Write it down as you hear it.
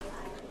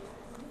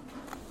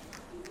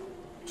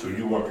So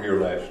you weren't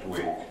here last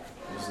week.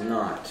 Was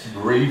not.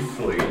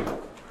 Briefly,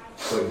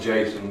 what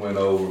Jason went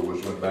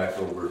back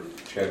over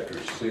chapter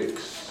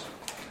 6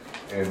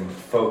 and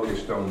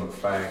focused on the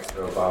fact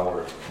of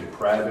our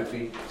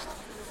depravity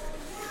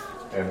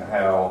and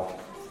how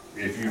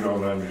if you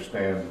don't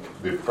understand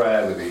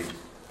depravity,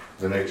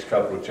 the next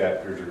couple of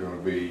chapters are going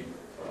to be,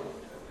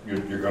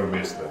 you're going to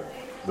miss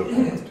the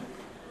point.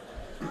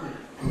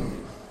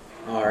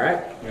 All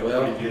right.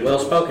 Yeah, Well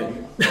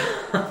spoken.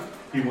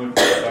 He went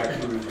back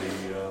through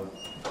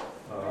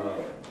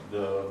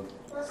the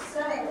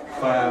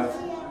 5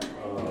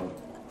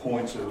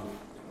 points of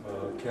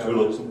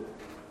Calvinism.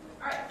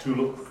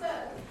 Tulip.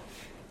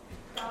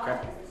 Okay.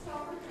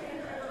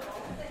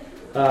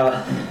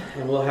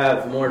 And we'll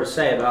have more to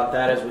say about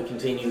that as we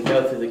continue to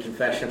go through the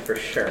confession for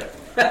sure.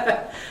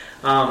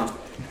 All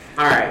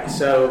right,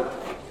 so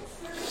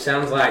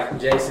sounds like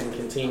Jason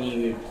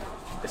continued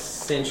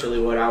essentially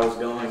what I was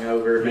going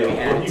over. Maybe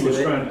Yeah, what he was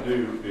to it. trying to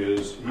do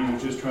is he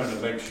was just trying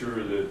to make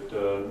sure that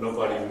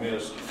nobody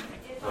missed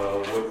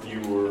what you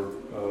were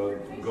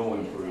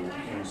going through.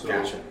 And so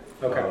Gotcha.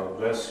 Okay.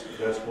 That's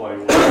why he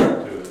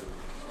wanted to do it.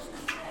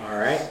 All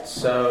right,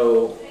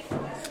 so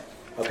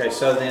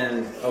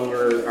then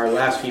over our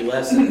last few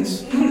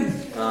lessons,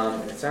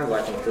 it sounds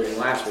like including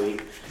last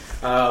week,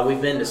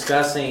 we've been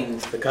discussing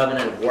the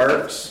covenant of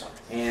works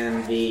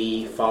and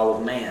the fall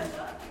of man.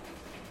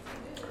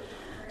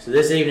 So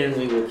this evening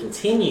we will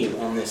continue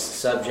on this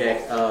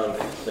subject of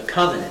the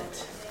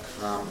covenant,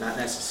 not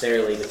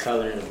necessarily the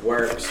covenant of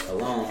works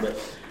alone, but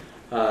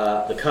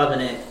the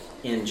covenant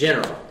in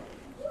general.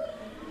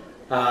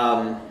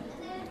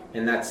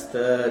 And that's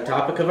the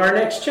topic of our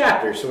next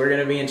chapter. So we're going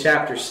to be in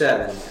chapter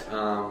 7.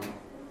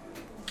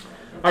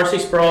 R.C.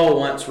 Sproul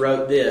once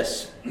wrote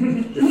this: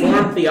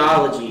 Reformed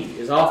theology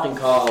is often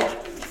called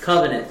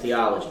covenant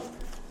theology.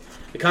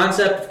 The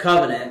concept of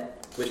covenant,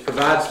 which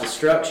provides the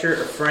structure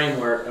or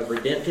framework of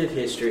redemptive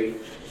history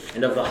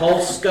and of the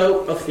whole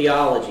scope of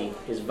theology,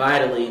 is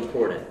vitally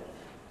important.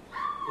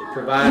 It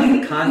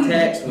provides the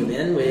context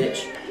within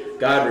which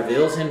God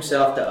reveals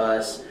himself to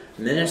us,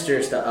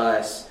 ministers to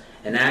us,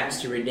 and acts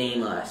to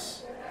redeem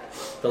us.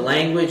 The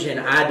language and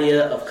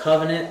idea of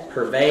covenant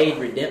pervade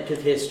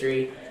redemptive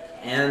history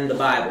and the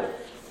Bible.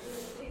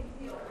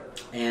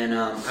 And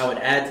I would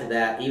add to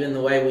that, even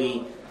the way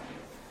we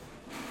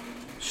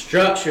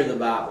structure the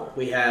Bible.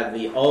 We have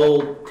the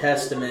Old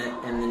Testament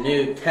and the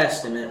New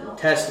Testament. And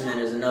testament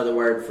is another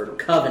word for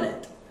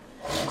covenant.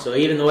 So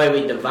even the way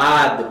we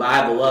divide the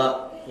Bible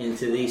up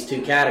into these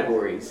two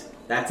categories,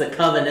 that's a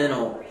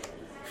covenantal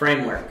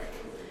framework.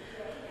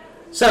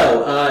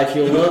 So, if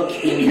you look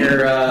in your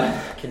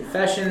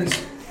confessions,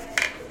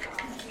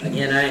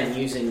 again, I am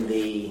using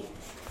the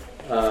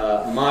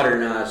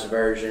modernized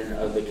version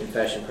of the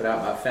confession put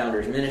out by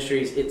Founders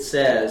Ministries. It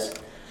says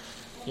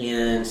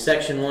in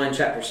section 1,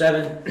 chapter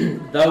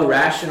 7, though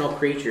rational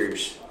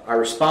creatures are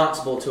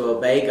responsible to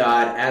obey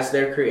God as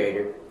their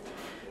creator,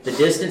 the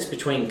distance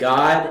between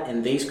God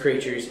and these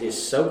creatures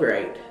is so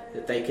great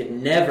that they could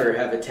never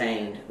have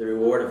attained the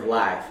reward of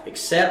life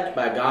except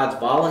by God's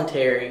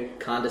voluntary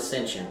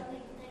condescension.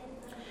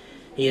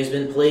 He has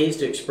been pleased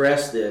to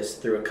express this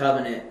through a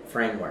covenant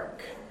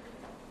framework.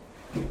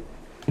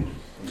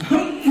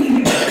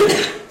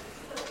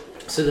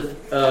 So the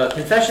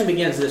confession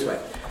begins this way.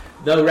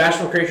 Though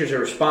rational creatures are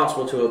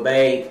responsible to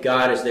obey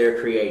God as their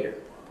creator.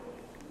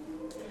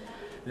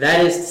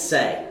 That is to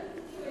say,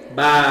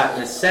 by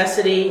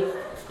necessity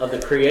of the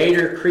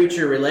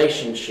creator-creature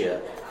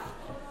relationship,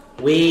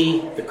 we,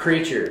 the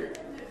creature,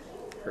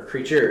 or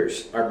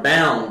creatures, are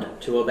bound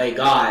to obey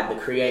God, the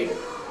creator.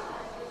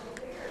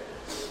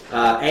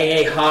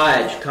 A.A.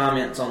 Hodge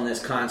comments on this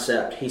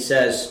concept. He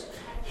says,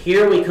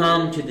 here we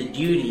come to the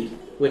duty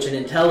which an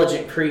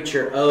intelligent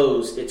creature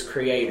owes its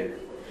creator,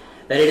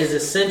 that it is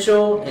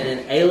essential and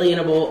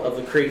inalienable of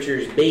the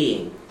creature's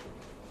being.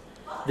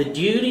 The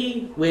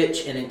duty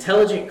which an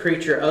intelligent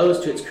creature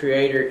owes to its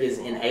creator is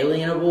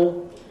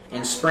inalienable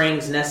and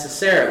springs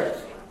necessarily,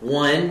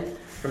 1,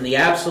 from the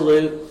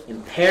absolute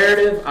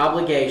imperative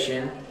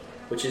obligation,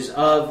 which is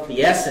of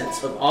the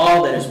essence of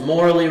all that is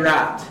morally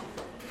right,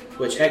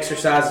 which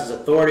exercises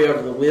authority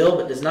over the will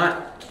but does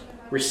not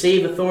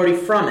receive authority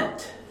from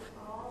it.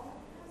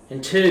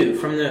 And 2,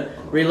 from the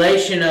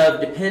relation of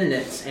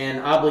dependence and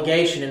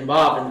obligation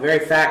involved in the very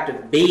fact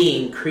of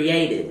being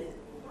created.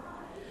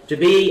 To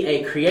be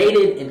a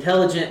created,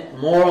 intelligent,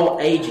 moral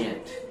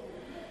agent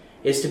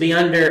is to be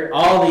under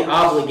all the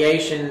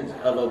obligations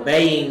of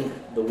obeying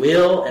the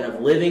will and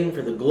of living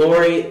for the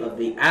glory of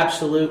the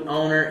absolute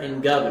owner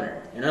and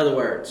governor. In other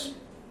words,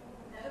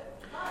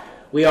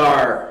 we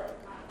are,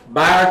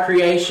 by our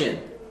creation,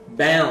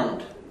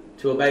 bound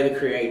to obey the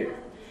Creator.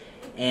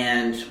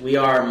 And we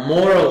are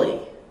morally,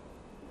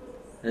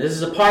 and this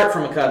is apart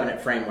from a covenant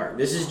framework.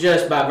 This is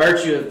just by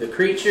virtue of the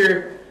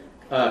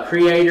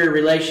creator-creator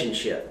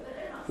relationship.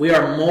 We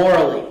are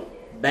morally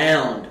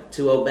bound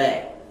to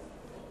obey.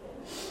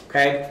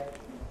 Okay?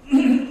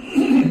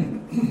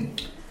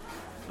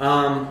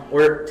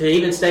 Or to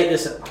even state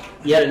this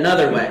yet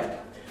another way,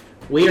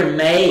 We are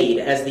made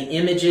as the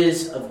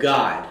images of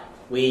God.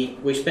 We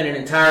spent an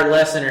entire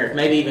lesson, or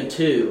maybe even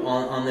two,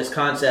 on this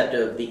concept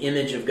of the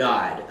image of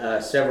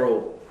God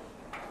several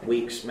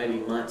weeks, maybe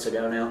months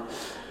ago now.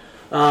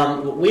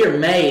 We are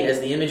made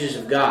as the images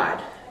of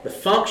God. The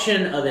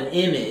function of an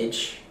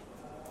image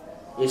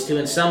is to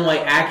in some way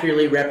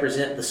accurately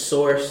represent the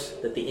source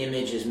that the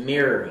image is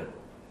mirroring.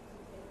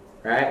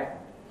 Right?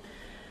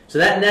 So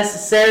that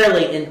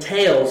necessarily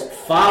entails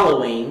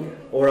following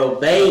or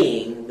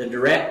obeying the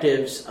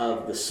directives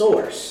of the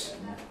source.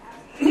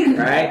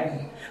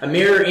 Right? A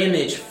mirror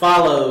image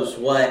follows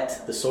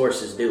what the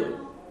source is doing.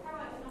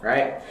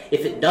 Right?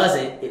 If it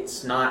doesn't,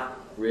 it's not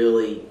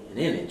really an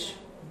image.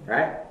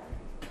 Right?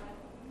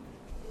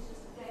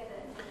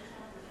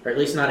 Or at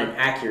least not an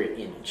accurate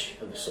image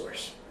of the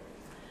source.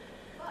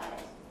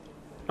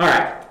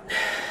 Alright,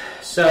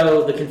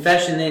 so the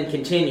confession then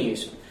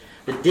continues.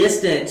 The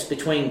distance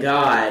between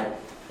God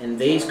and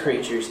these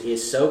creatures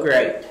is so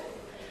great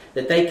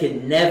that they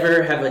could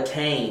never have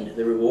attained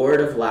the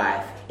reward of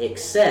life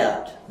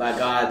except by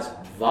God's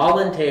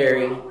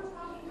voluntary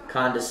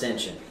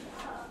condescension.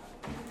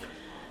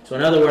 So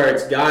in other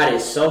words, God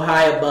is so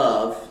high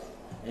above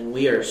and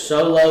we are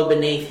so low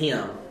beneath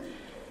Him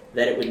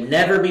that it would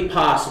never be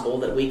possible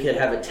that we could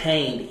have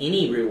attained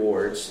any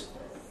rewards,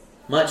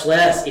 much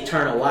less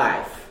eternal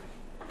life,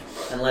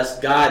 unless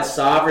God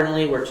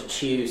sovereignly were to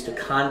choose to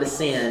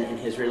condescend in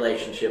His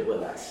relationship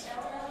with us.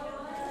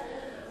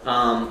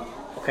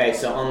 Okay,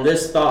 so on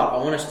this thought, I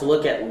want us to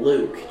look at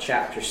Luke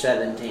chapter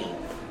 17.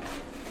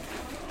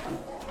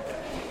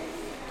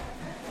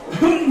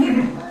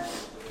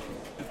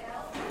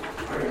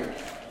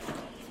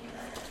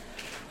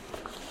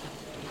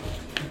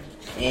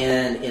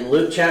 And in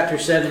Luke chapter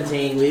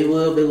 17, we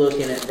will be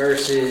looking at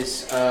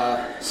verses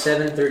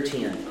 7 through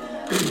 10.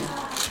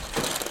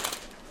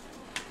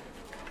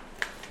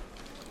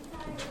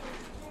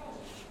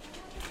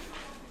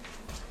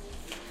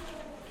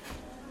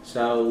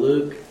 So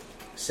Luke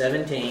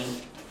 17,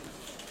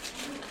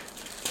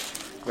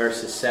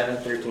 verses 7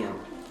 through 10.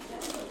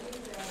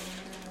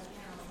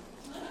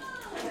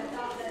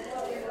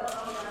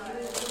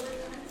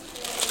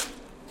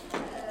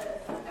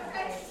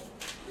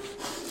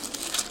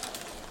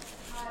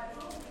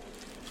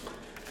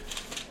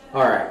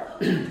 All right.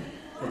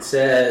 It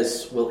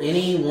says, "Will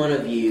any one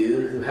of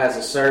you who has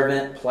a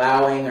servant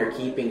plowing or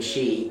keeping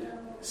sheep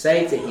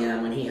say to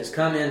him when he has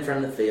come in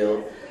from the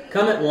field,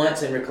 'Come at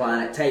once and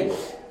recline at table'?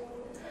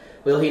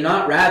 Will he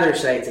not rather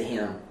say to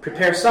him,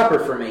 'Prepare supper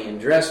for me and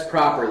dress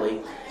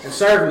properly, and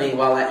serve me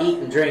while I eat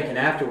and drink, and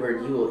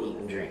afterward you will eat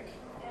and drink'?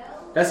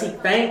 Does he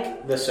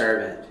thank the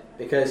servant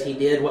because he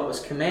did what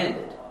was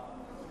commanded?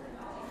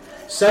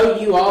 So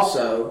you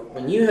also,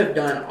 when you have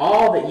done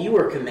all that you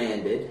were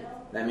commanded,"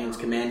 that means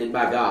commanded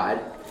by God,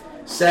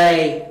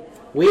 "say,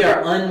 'We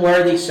are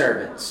unworthy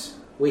servants.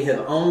 We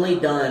have only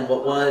done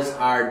what was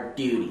our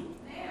duty.'"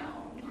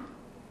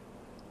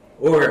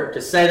 Or,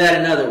 to say that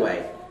another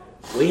way,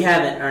 we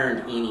haven't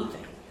earned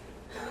anything.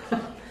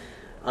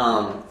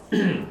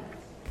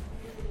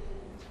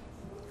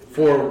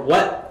 For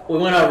what we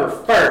went over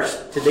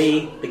first to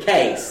be the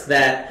case,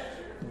 that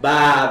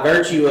by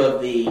virtue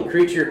of the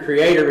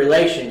creature-creator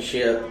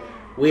relationship,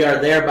 we are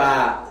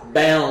thereby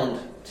bound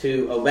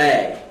to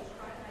obey.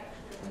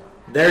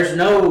 There's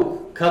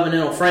no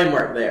covenantal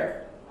framework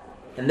there.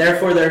 And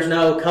therefore there's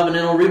no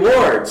covenantal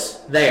rewards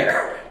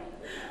there.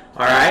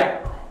 Alright?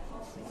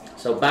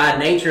 So by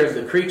nature of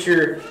the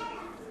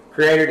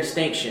creature-creator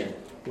distinction,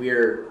 we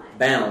are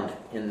bound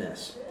in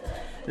this.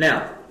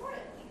 Now,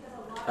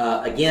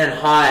 again,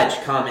 Hodge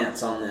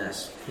comments on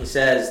this. He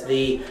says,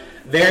 "The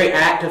very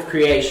act of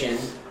creation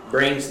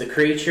brings the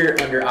creature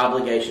under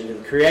obligation to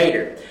the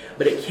Creator,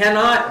 but it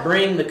cannot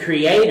bring the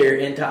Creator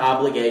into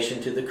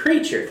obligation to the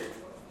creature.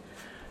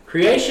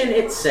 Creation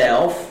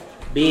itself,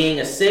 being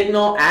a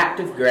signal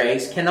act of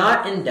grace,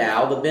 cannot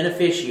endow the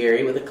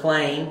beneficiary with a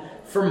claim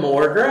for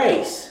more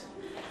grace.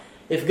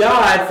 If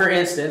God, for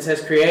instance, has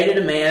created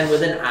a man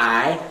with an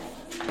eye,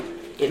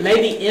 it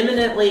may be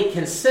eminently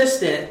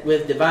consistent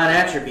with divine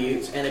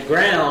attributes and a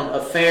ground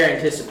of fair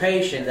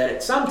anticipation that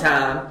at some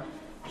time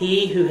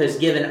He who has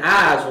given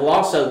eyes will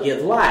also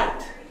give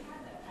light.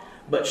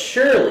 But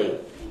surely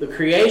the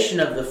creation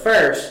of the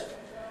first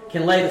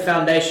can lay the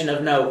foundation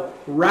of no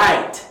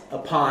right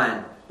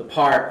upon the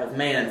part of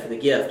man for the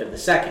gift of the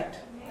second.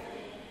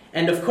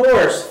 And of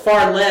course,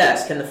 far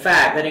less can the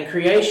fact that in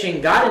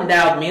creation God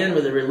endowed men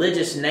with a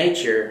religious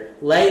nature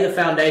lay the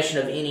foundation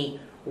of any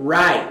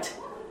right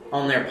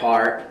on their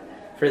part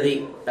for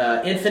the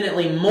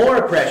infinitely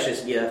more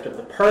precious gift of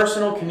the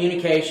personal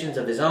communications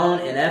of His own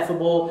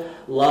ineffable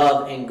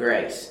love and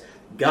grace.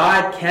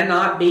 God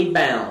cannot be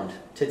bound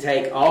to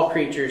take all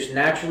creatures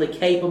naturally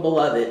capable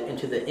of it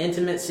into the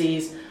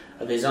intimacies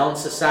of His own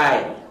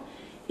society.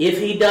 If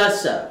He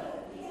does so,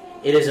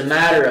 it is a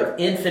matter of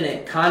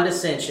infinite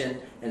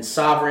condescension and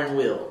sovereign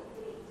will."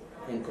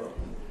 End quote.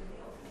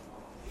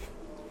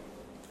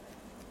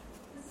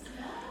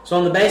 So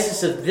on the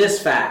basis of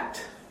this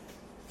fact,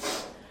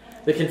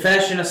 the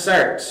confession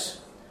asserts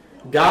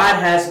God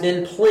has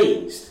been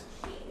pleased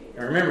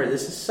And remember,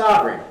 this is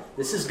sovereign.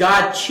 This is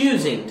God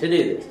choosing to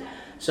do this.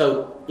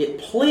 So it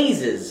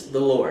pleases the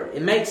Lord.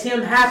 It makes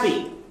Him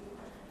happy.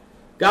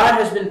 God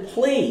has been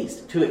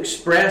pleased to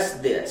express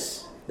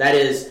this. That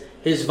is,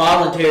 His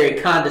voluntary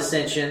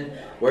condescension,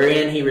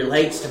 wherein He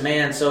relates to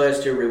man so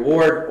as to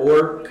reward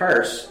or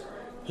curse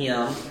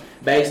him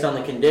based on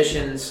the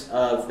conditions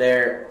of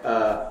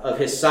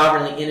His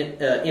sovereignly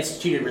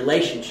instituted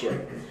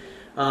relationship.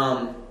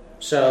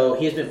 So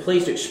He has been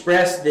pleased to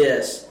express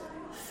this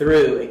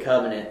through a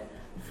covenant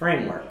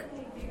framework.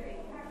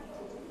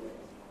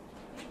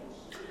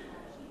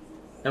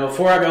 Now,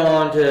 before I go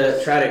on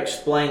to try to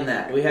explain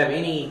that, do we have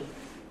any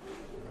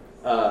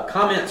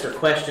comments or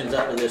questions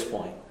up to this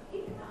point?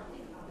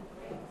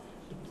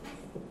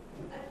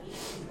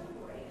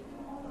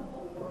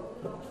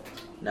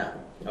 No.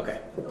 Okay.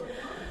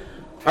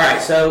 All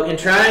right, so in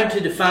trying to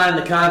define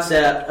the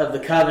concept of the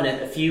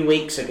covenant a few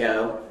weeks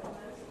ago,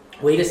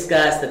 we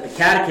discussed that the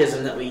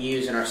catechism that we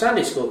use in our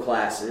Sunday school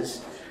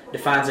classes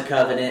defines a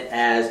covenant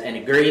as an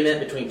agreement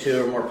between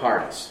two or more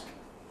parties.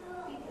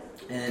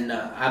 And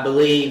I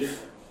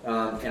believe,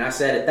 and I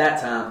said at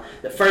that time,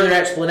 that further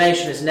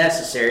explanation is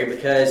necessary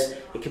because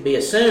it can be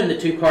assumed the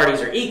two parties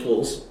are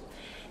equals,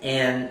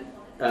 and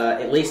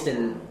at least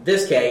in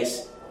this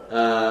case,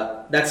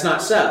 that's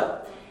not so.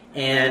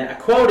 And I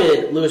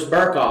quoted Louis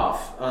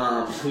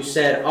Berkhoff, who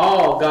said,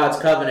 all God's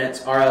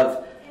covenants are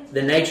of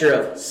the nature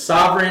of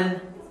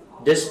sovereign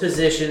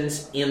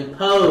dispositions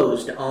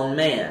imposed on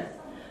man.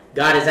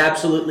 God is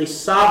absolutely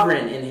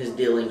sovereign in His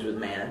dealings with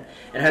man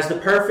and has the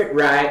perfect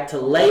right to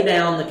lay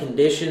down the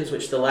conditions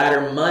which the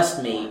latter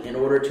must meet in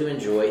order to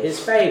enjoy His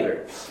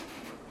favor.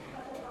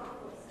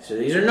 So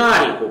these are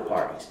not equal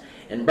parties.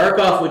 And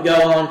Berkhoff would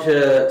go on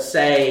to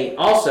say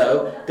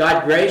also,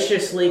 God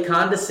graciously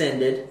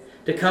condescended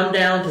to come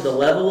down to the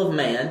level of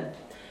man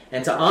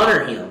and to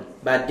honor him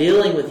by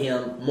dealing with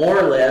him more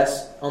or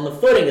less on the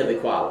footing of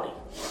equality.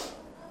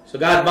 So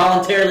God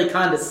voluntarily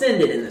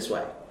condescended in this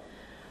way.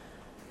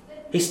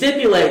 He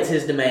stipulates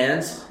His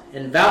demands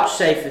and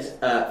vouchsafes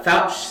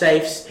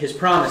His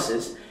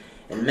promises,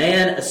 and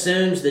man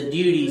assumes the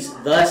duties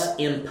thus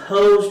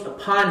imposed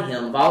upon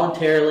him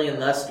voluntarily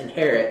and thus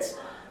inherits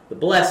the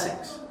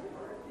blessings.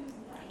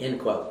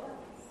 End quote.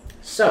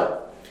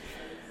 So,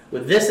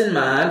 with this in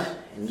mind,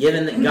 and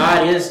given that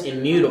God is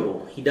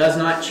immutable, He does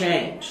not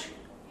change,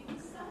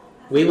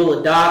 we will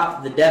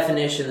adopt the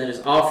definition that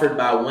is offered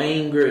by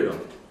Wayne Grudem.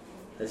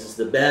 This is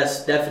the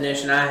best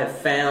definition I have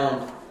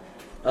found,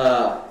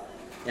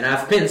 and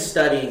I've been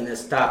studying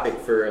this topic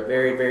for a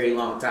very, very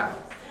long time.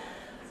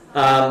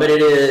 But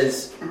it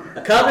is,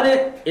 a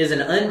covenant is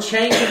an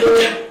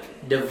unchangeable,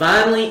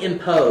 divinely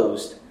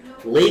imposed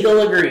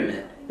legal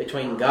agreement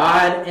between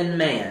God and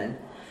man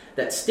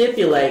that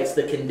stipulates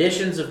the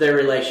conditions of their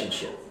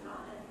relationship.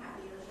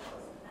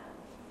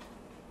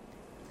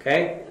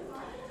 Okay?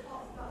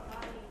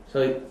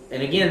 So,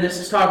 and again, this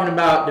is talking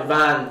about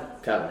divine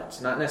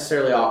covenants, not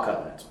necessarily all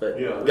covenants, but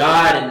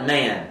God and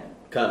man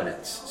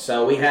covenants.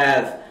 So we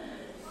have,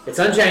 it's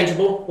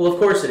unchangeable. Well, of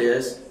course it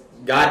is.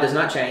 God does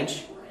not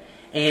change.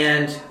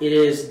 And it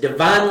is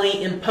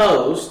divinely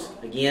imposed.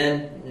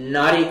 Again,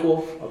 not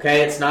equal.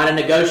 Okay? It's not a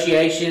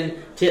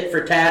negotiation, tit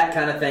for tat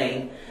kind of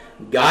thing.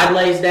 God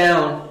lays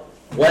down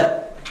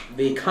what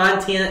the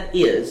content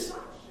is,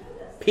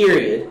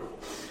 period.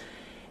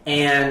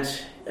 And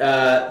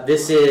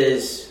this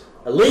is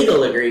a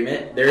legal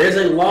agreement. There is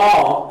a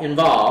law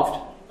involved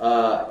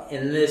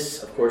in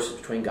this, of course,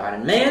 between God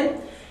and man.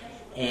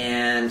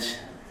 And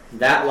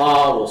that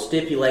law will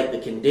stipulate the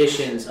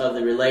conditions of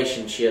the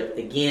relationship.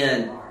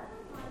 Again,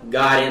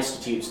 God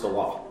institutes the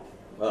law,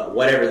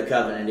 whatever the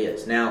covenant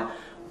is. Now,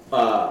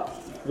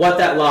 what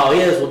that law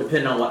is will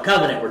depend on what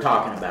covenant we're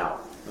talking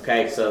about.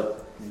 Okay, so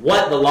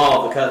what the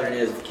law of the covenant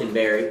is can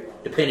vary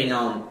depending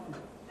on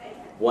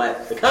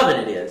what the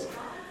covenant is.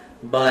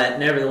 But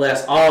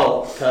nevertheless,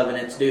 all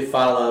covenants do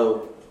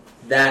follow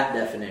that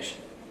definition.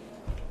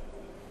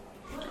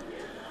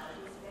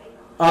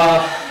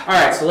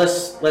 Alright, so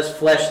let's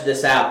flesh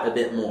this out a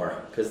bit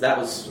more, because that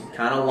was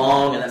kind of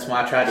long, and that's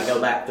why I tried to go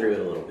back through it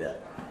a little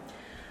bit.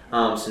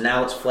 So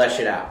now let's flesh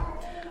it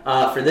out.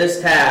 For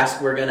this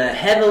task, we're going to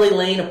heavily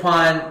lean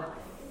upon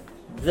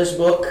this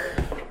book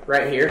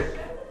right here.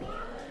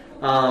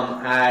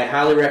 I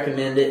highly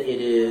recommend it.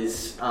 It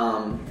is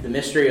The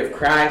Mystery of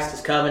Christ,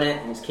 His Covenant,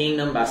 and His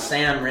Kingdom by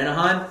Sam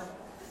Renihan.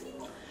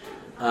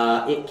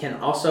 It can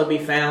also be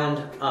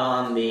found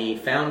on the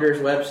Founders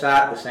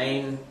website, the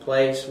same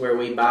place where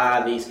we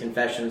buy these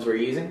confessions we're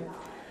using.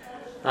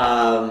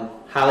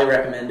 Highly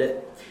recommend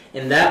it.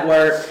 In that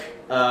work,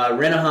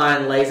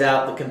 Renihan lays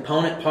out the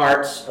component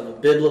parts of a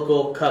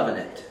biblical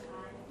covenant.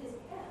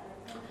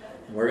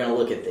 And we're going to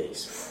look at these.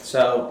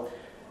 So,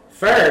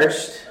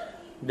 first,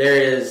 there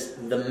is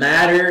the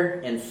matter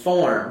and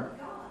form,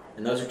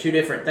 and those are two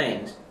different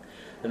things.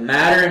 The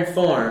matter and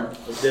form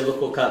of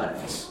biblical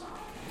covenants.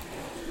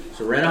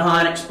 So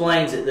Renihan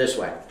explains it this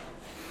way.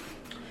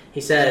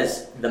 He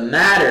says, the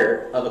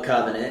matter of a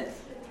covenant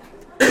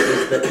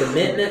is the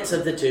commitments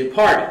of the two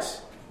parties.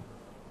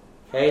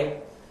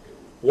 Okay?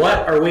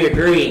 What are we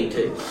agreeing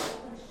to?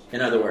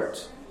 In other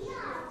words,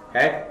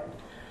 okay?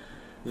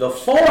 The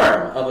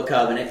form of a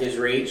covenant is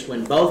reached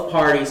when both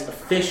parties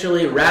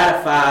officially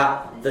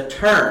ratify the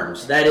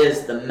terms, that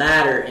is, the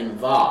matter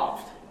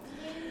involved.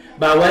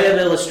 By way of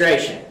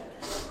illustration,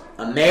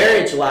 a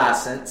marriage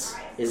license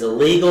is a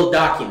legal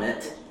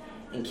document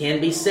and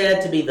can be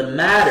said to be the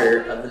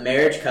matter of the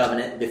marriage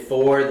covenant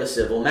before the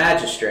civil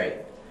magistrate.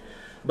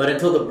 But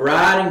until the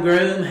bride and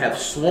groom have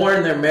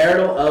sworn their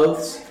marital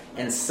oaths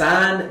and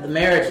signed the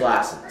marriage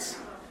license,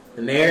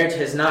 the marriage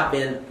has not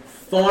been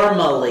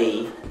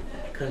formally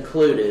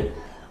concluded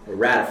or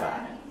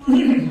ratified.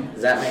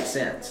 Does that make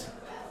sense?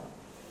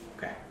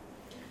 Okay.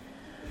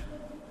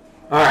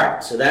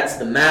 Alright, so that's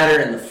the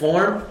matter and the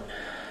form.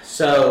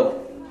 So,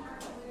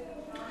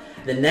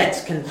 the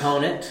next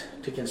component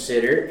to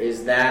consider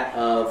is that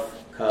of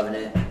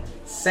covenant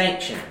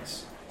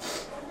sanctions.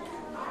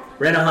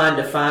 Renahan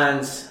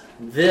defines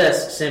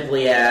this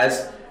simply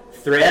as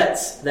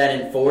threats that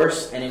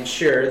enforce and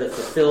ensure the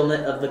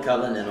fulfillment of the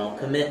covenantal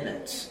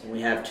commitments. And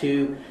we have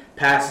two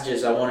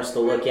passages I want us to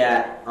look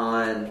at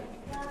on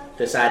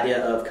this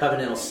idea of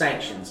covenantal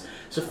sanctions.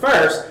 So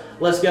first,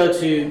 let's go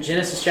to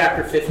Genesis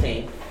chapter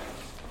 15.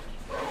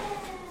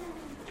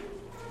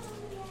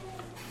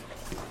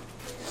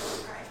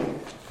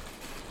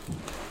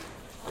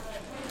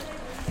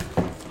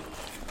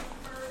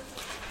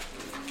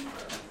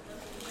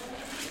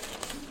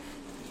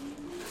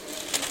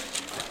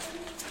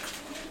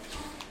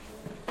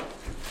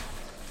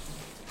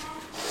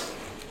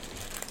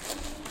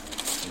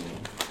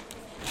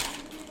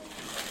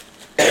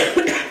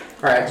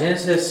 All right,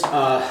 Genesis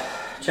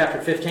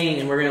chapter 15,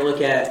 and we're going to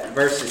look at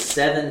verses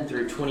 7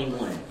 through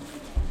 21.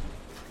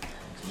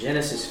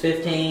 Genesis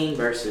 15,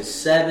 verses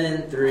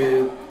 7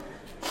 through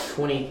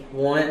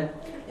 21.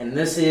 And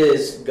this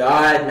is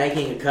God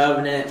making a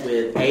covenant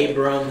with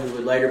Abram, who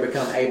would later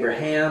become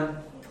Abraham.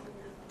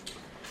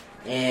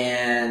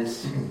 And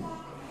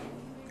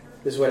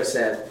this is what it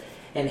says.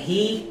 And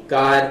he,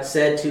 God,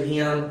 said to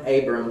him,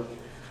 Abram,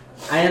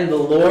 I am the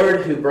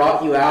Lord who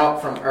brought you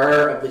out from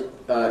Ur of the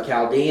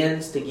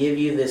Chaldeans to give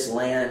you this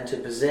land to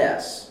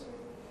possess.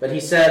 But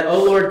he said,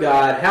 O Lord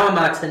God, how am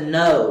I to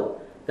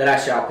know that I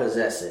shall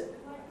possess it?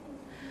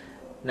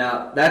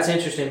 Now, that's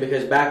interesting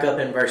because back up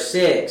in verse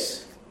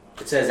 6,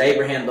 it says,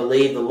 Abraham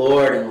believed the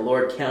Lord, and the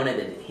Lord counted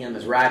it him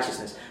as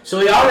righteousness. So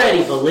he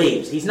already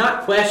believes. He's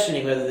not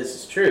questioning whether this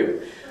is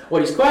true.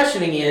 What he's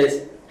questioning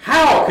is,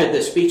 how could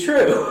this be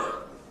true?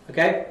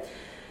 Okay?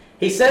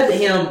 He said to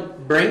him,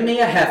 bring me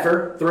a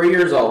heifer, 3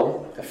 years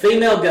old, a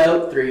female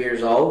goat, 3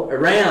 years old, a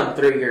ram,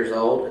 3 years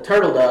old, a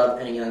turtle dove,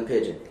 and a young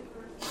pigeon.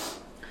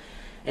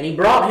 And he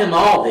brought him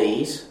all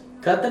these,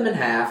 cut them in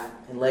half,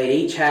 and laid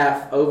each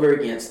half over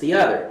against the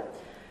other.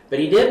 But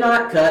he did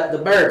not cut the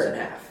birds in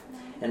half.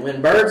 And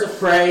when birds of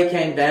prey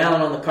came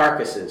down on the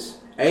carcasses,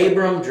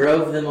 Abram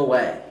drove them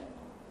away.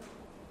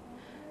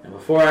 Now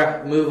before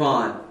I move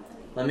on,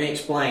 let me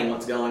explain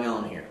what's going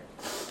on here.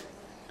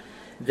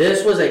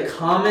 This was a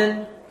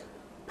common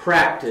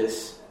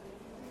practice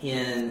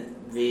in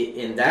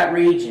that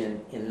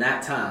region, in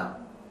that time,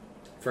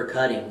 for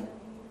cutting.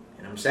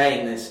 And I'm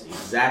saying this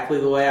exactly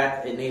the way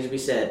it needs to be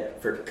said.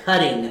 For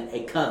cutting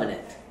a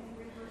covenant.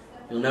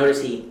 You'll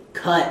notice he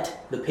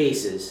cut the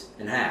pieces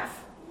in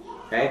half.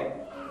 Okay?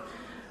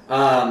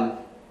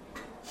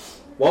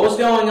 What was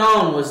going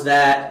on was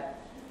that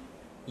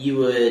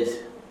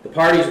the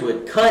parties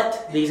would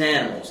cut these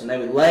animals, and they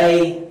would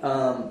lay,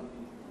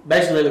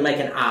 basically they would make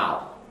an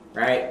aisle,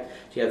 right?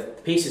 So you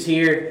have pieces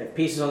here, have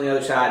pieces on the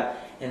other side,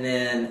 and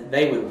then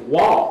they would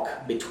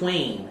walk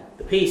between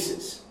the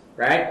pieces,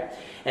 right?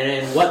 And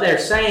then what they're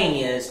saying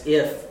is,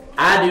 if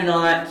I do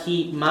not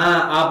keep my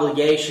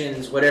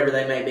obligations, whatever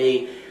they may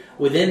be,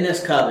 within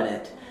this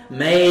covenant,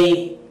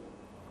 may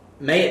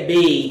it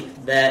be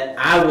that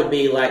I would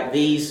be like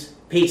these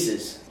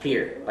pieces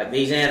here, like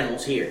these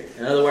animals here.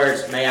 In other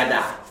words, may I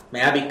die.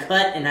 May I be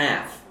cut in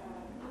half.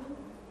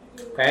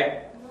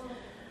 Okay?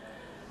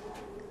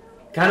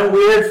 Kind of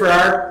weird for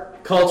our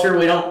culture.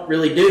 We don't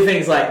really do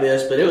things like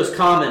this, but it was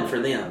common for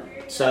them.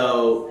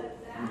 So,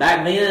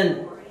 back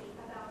then,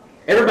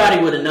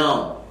 everybody would have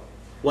known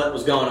what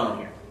was going on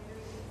here.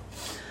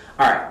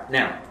 Alright,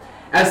 now,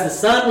 as the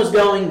sun was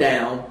going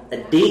down, a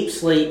deep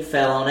sleep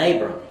fell on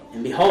Abram.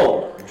 And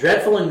behold, a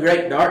dreadful and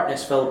great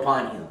darkness fell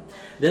upon him.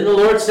 Then the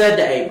Lord said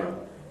to Abram,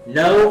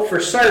 know for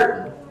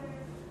certain.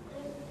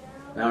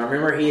 Now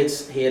remember, he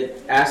had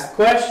asked the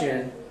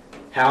question,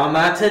 how am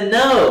I to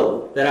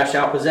know that I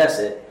shall possess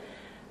it?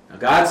 Now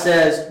God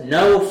says,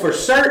 know for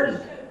certain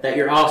that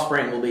your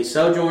offspring will be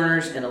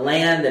sojourners in a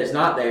land that is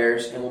not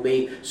theirs, and will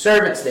be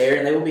servants there,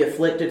 and they will be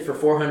afflicted for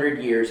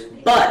 400 years.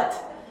 But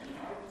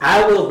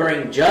I will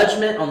bring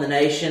judgment on the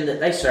nation that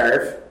they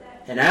serve,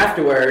 and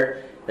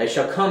afterward they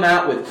shall come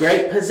out with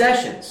great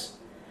possessions.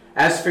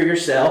 As for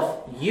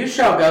yourself, you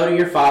shall go to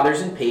your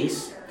fathers in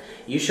peace.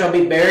 You shall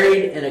be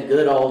buried in a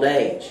good old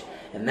age.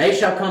 And they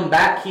shall come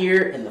back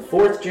here in the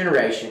 4th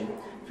generation,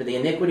 for the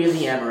iniquity of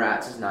the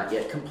Amorites is not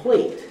yet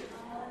complete.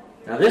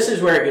 Now this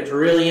is where it gets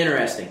really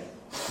interesting.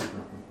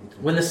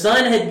 When the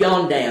sun had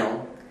gone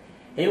down,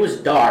 and it was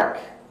dark,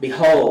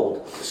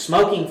 behold, a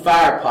smoking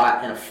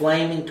firepot and a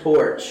flaming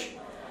torch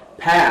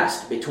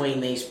passed between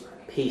these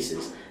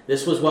pieces.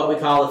 This was what we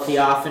call a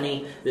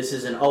theophany. This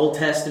is an Old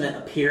Testament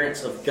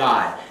appearance of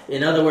God.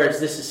 In other words,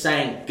 this is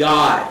saying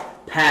God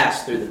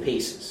passed through the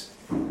pieces.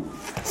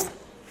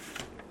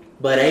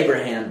 But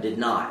Abraham did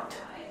not.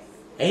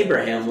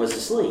 Abraham was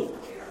asleep.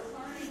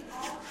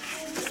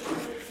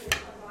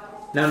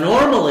 Now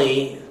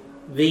normally,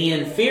 the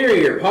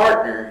inferior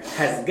partner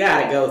has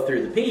got to go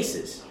through the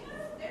pieces.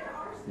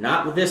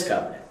 Not with this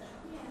covenant.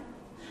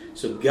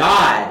 So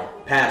God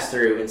passed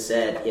through and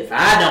said, if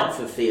I don't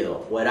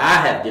fulfill what I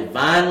have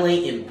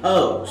divinely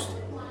imposed,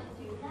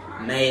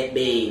 may it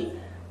be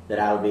that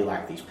I will be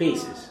like these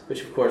pieces.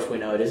 Which of course we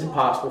know it is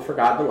impossible for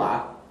God to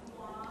lie.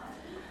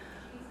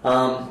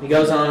 He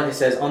goes on and he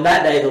says, on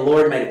that day the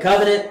Lord made a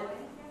covenant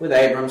with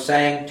Abram,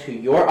 saying, to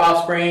your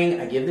offspring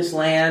I give this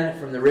land,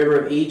 from the river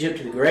of Egypt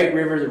to the great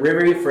river, the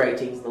river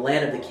Euphrates, the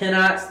land of the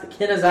Kenites, the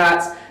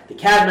Kenizzites, the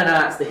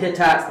Cadmonites, the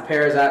Hittites, the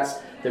Perizzites,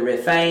 the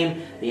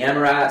Rephaim, the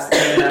Amorites, the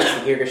Canaanites,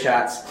 the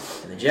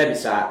Girgashites, and the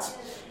Jebusites.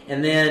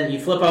 And then you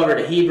flip over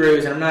to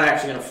Hebrews, and I'm not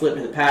actually going to flip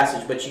to the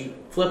passage, but you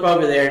flip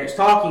over there, and it's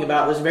talking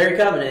about this very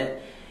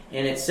covenant,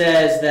 and it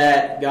says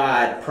that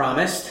God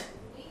promised,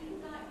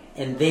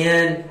 and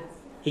then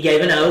He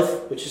gave an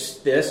oath, which is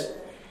this,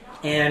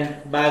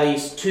 and by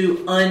these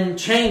two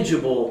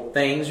unchangeable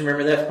things,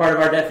 remember that's part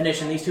of our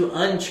definition, these two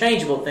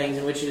unchangeable things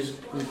in which it is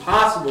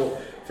impossible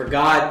for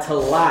God to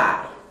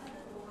lie.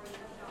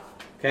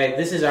 Okay,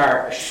 this is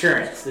our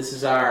assurance. This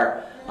is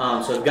our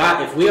so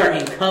God. If we are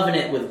in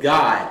covenant with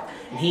God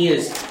and He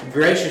has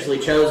graciously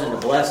chosen to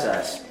bless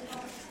us,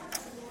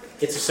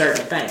 it's a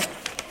certain thing.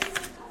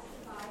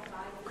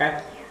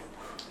 Okay.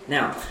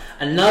 Now,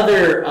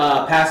 another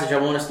passage I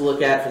want us to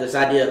look at for this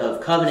idea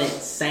of covenant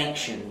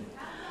sanction,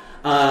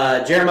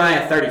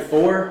 Jeremiah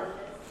 34.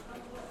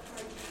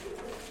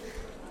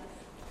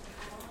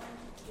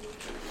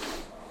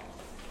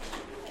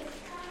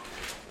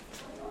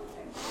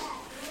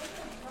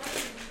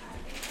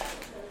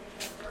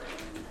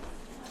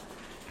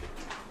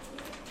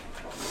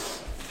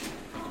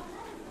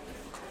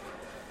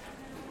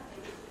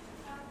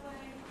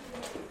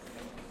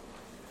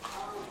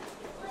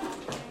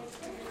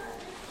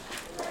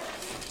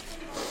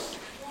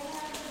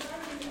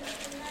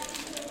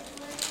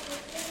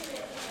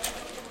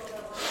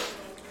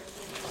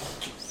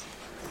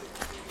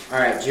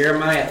 Alright,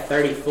 Jeremiah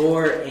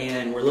 34,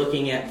 and we're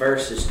looking at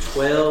verses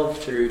 12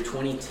 through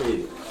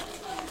 22.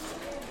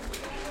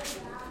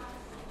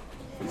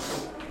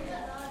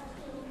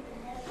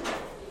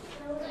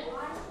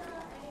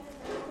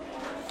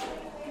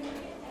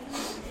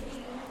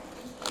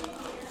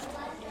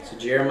 So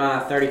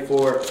Jeremiah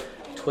 34,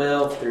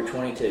 12 through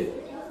 22.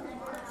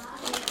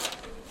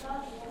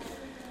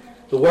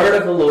 The word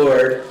of the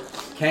Lord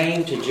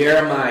came to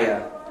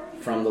Jeremiah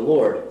from the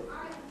Lord.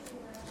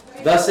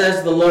 Thus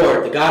says the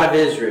Lord, the God of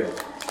Israel,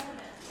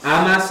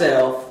 I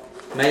myself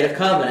made a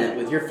covenant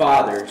with your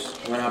fathers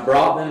when I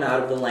brought them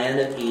out of the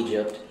land of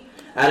Egypt,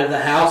 out of the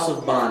house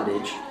of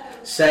bondage,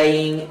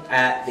 saying,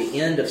 at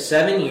the end of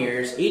 7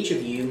 years, each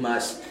of you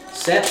must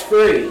set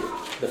free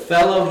the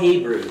fellow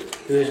Hebrew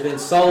who has been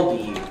sold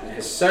to you and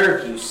has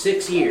served you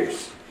 6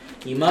 years.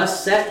 You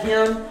must set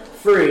him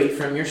free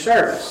from your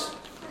service.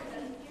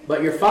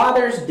 But your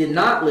fathers did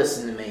not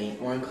listen to me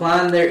or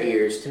incline their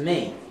ears to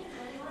me.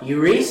 You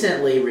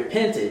recently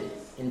repented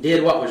and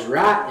did what was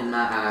right in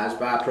my eyes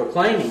by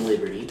proclaiming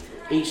liberty,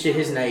 each to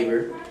his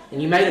neighbor,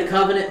 and you made a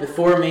covenant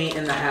before me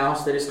in the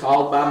house that is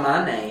called by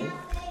my name.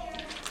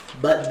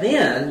 But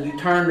then you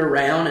turned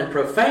around and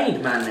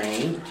profaned my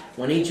name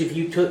when each of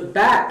you took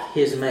back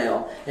his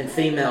male and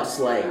female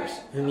slaves,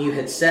 whom you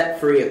had set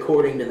free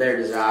according to their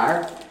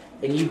desire,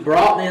 and you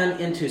brought them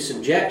into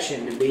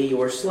subjection to be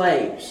your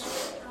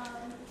slaves.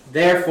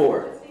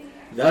 Therefore,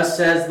 thus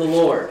says the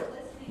Lord,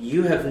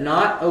 you have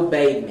not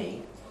obeyed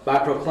me by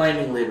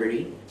proclaiming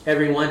liberty,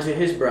 every one to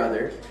his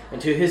brother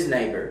and to his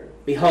neighbor.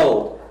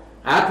 Behold,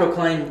 I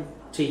proclaim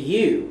to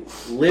you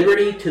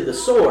liberty to the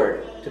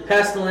sword, to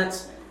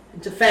pestilence,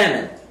 and to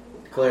famine,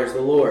 declares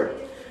the Lord.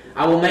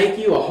 I will make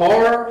you a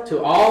horror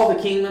to all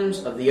the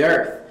kingdoms of the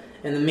earth,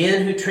 and the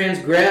men who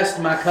transgressed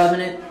my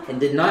covenant and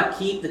did not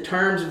keep the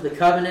terms of the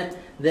covenant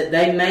that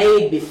they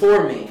made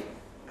before me.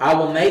 I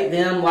will make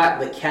them like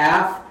the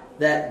calf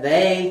that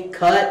they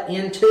cut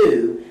in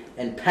two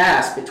and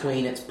pass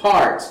between its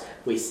parts.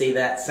 We see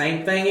that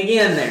same thing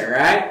again there,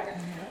 right?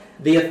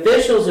 The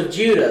officials of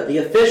Judah, the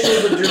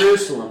officials of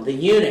Jerusalem, the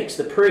eunuchs,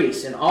 the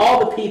priests, and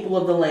all the people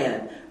of the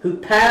land who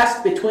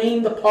passed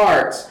between the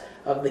parts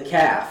of the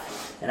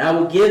calf. And I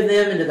will give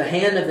them into the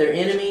hand of their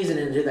enemies and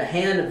into the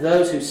hand of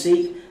those who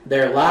seek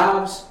their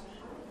lives.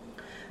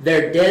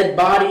 Their dead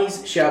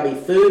bodies shall be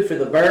food for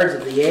the birds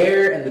of the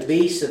air and the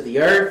beasts of the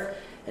earth.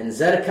 And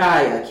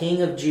Zedekiah,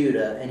 king of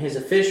Judah, and his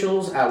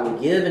officials I will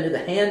give into the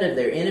hand of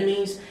their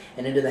enemies,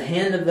 and into the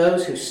hand of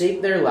those who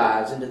seek their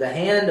lives, into the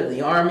hand of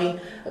the army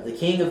of the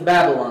king of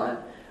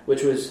Babylon,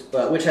 which has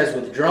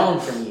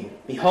withdrawn from you.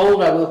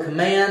 Behold, I will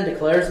command,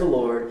 declares the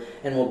Lord,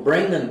 and will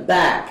bring them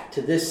back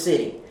to this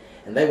city,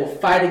 and they will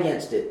fight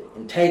against it,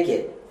 and take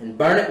it, and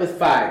burn it with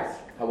fire.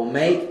 I will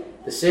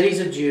make the cities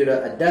of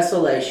Judah a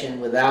desolation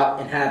without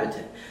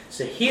inhabitant.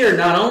 So here,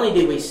 not only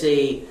do we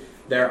see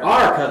there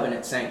are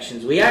covenant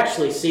sanctions, we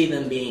actually see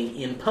them being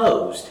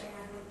imposed.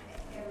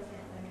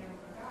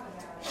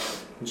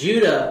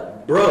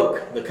 Judah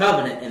broke the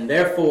covenant, and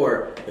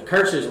therefore the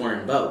curses were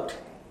invoked.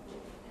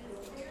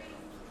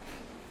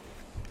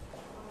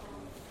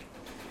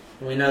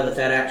 And we know that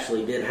that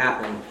actually did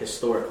happen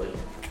historically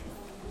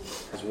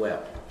as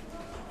well.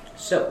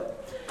 So,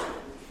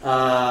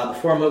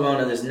 before I move on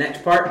to this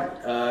next part,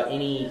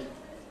 anybody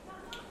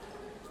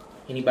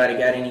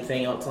got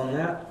anything else on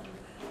that?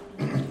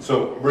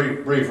 So,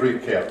 brief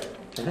recap.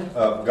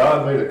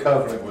 God made a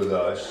covenant with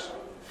us.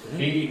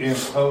 He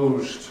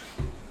imposed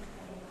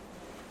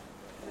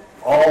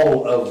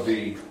all of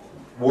the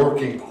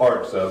working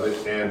parts of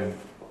it and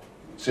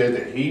said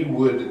that he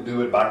would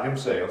do it by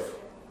himself,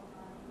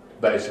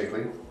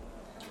 basically.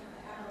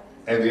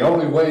 And the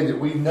only way that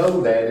we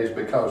know that is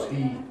because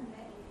he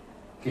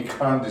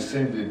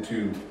condescended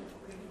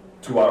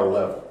to our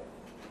level.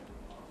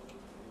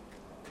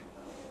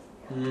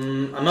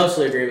 I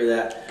mostly agree with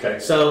that. Okay.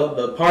 So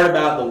the part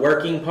about the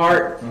working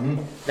part,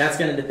 that's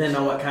going to depend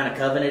on what kind of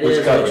covenant it Which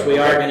is, covenant? which we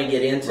are Okay. going to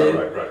get into.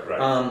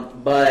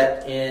 Right.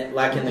 But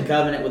like in the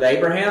covenant with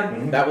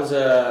Abraham, that was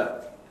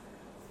at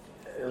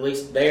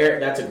least there,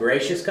 that's a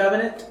gracious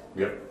covenant.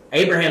 Yep.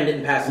 Abraham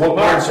didn't pass the Well,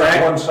 parts,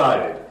 right?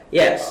 one-sided.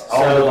 Yes.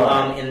 All So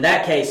divine. in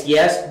that case,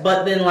 yes.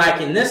 But then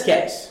like in this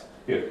case,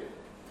 Yeah.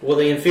 well,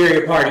 the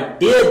inferior party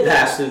did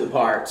pass through the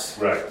parts.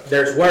 Right.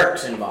 There's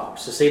works involved.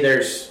 So see,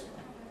 there's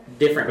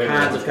different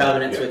kinds of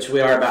covenants, which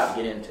we are about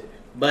to get into.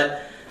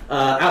 But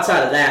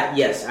outside of that,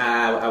 yes,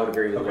 I would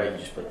agree with the way you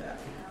just put that.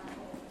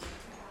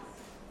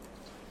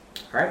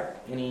 All right.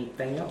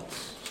 Anything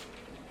else?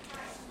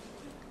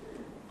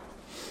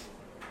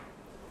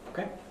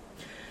 Okay.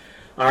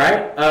 All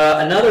right.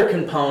 Another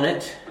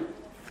component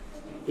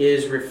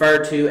is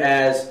referred to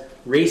as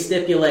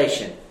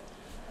restipulation.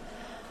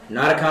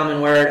 Not a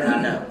common word,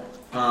 I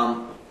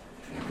know.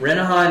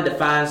 Renahan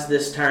defines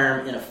this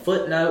term in a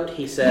footnote.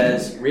 He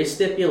says,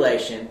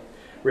 restipulation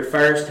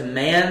refers to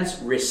man's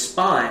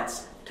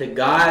response to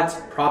God's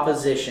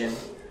proposition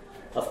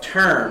of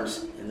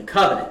terms in the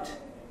covenant.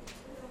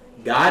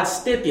 God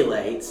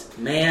stipulates,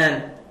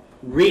 man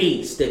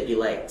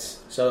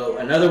re-stipulates. So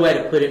another way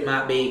to put it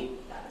might be,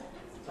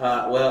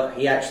 well,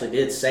 he actually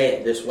did say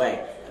it this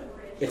way.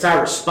 It's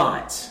our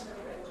response.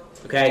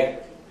 Okay?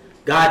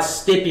 God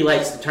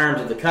stipulates the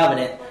terms of the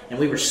covenant, and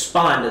we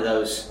respond to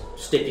those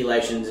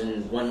stipulations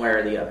in one way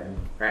or the other.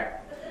 Right?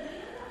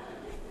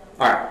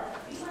 All right.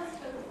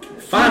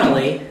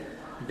 Finally,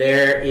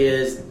 there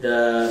is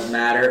the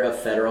matter of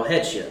federal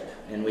headship.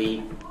 And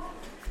we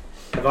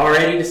have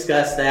already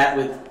discussed that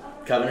with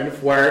covenant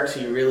of works.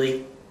 You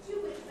really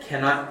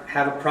cannot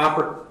have a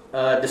proper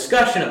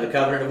discussion of the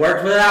covenant of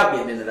works without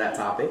getting into that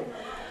topic.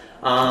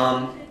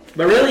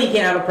 But really, you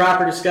can't have a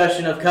proper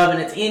discussion of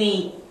covenants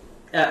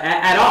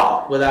at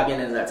all without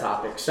getting into that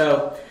topic.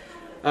 So,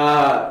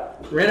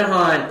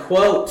 Renahan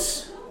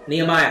quotes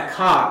Nehemiah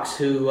Cox,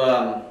 who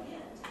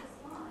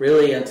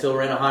really, until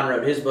Renahan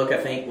wrote his book, I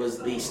think was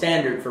the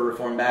standard for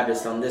Reformed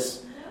Baptists on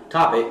this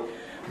topic.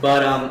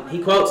 But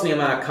he quotes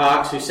Nehemiah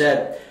Cox, who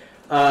said,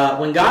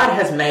 when God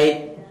has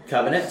made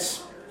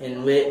covenants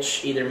in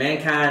which either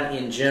mankind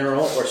in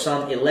general or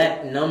some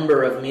elect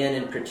number of men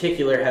in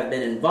particular have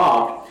been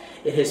involved,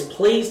 it has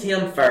pleased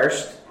him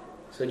first.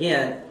 So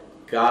again,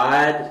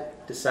 God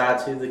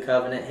decides who the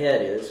covenant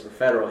head is, or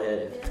federal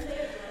head is.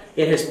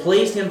 It has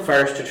pleased him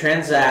first to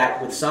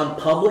transact with some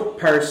public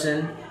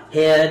person,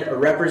 head, or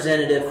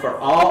representative for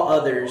all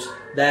others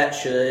that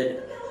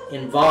should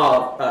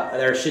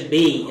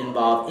be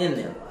involved in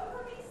them.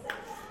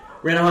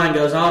 Renahan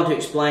goes on to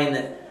explain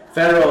that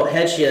federal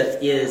headship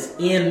is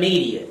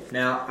immediate.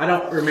 Now, I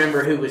don't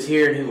remember who was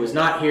here and who was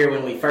not here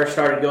when we first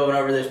started going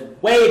over this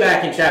way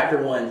back in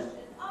chapter 1.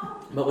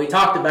 But we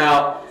talked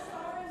about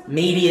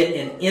immediate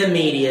and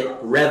immediate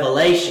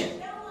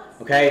revelation.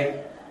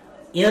 Okay?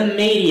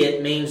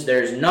 Immediate means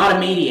there's not a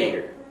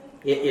mediator.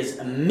 It is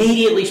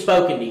immediately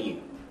spoken to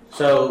you.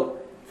 So,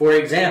 for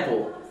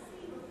example,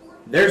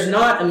 there's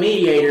not a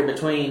mediator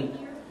between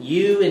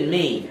you and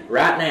me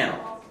right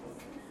now.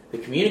 The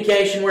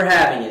communication we're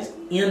having is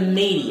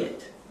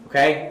immediate.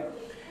 Okay?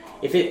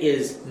 If it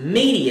is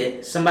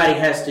immediate, somebody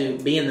has to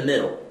be in the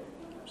middle.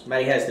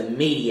 Somebody has to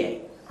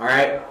mediate.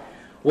 Alright?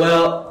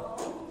 Well,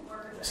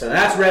 so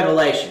that's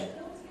revelation.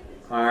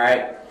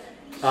 Alright?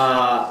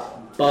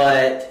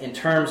 But in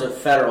terms of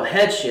federal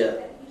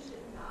headship,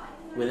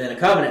 within a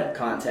covenant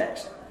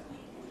context,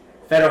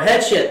 federal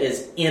headship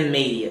is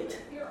immediate,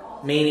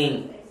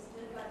 meaning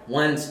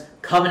one's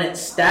covenant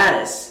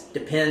status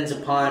depends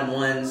upon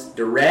one's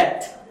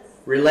direct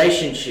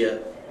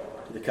relationship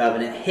to the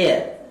covenant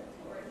head.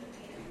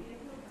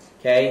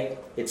 Okay?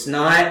 It's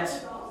not,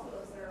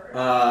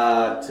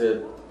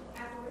 to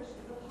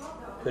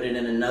put it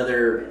in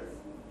another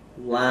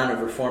line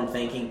of Reformed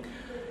thinking,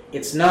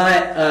 it's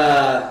not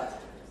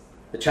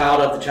the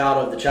child of the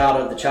child of the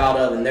child of the child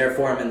of, and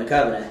therefore I'm in the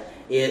covenant.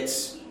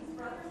 It's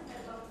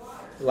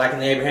like in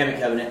the Abrahamic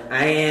covenant,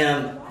 I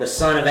am the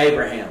son of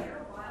Abraham.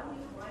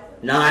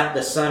 Not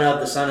the son of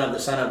the son of the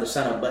son of the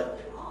son of, but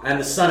I'm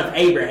the son of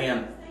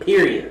Abraham,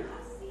 period.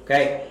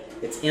 Okay?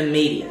 It's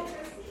immediate.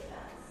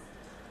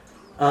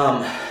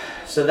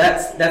 So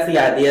that's the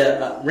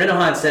idea.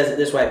 Renahan says it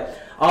this way.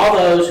 All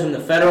those whom the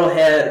federal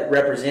head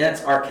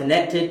represents are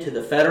connected to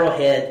the federal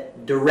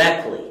head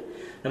directly,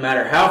 no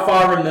matter how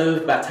far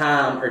removed by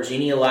time or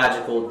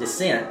genealogical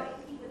descent.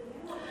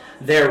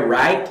 Their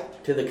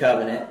right to the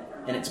covenant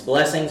and its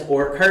blessings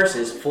or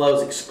curses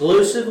flows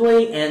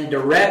exclusively and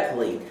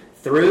directly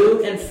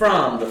through and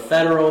from the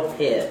federal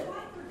head.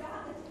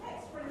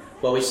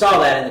 Well, we saw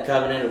that in the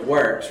covenant of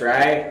works,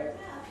 right?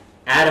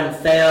 Adam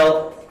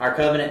fell, our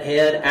covenant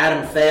head.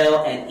 Adam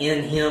fell, and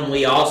in him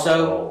we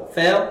also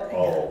fell.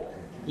 All.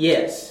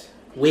 Yes,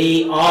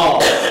 we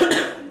all,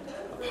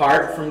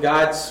 apart from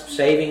God's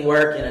saving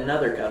work in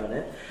another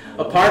covenant,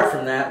 apart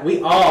from that,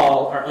 we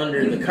all are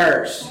under the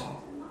curse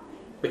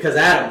because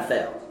Adam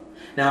fell.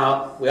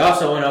 Now, we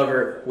also went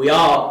over, we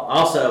all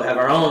also have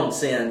our own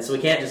sins, so we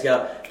can't just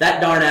go,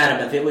 that darn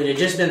Adam, if it would have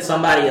just been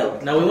somebody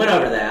else. No, we went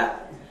over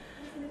that.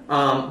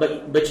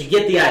 But you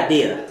get the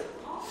idea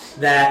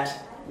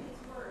that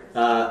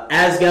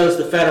as goes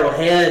the federal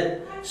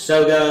head,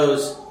 so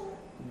goes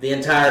the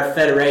entire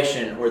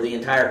federation or the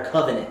entire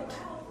covenant,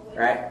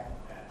 right?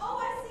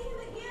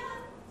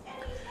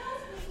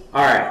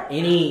 All right.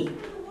 Any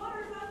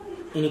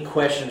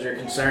questions or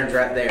concerns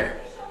right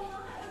there?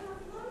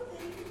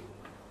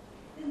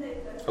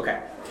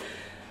 Okay.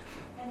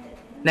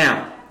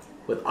 Now,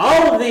 with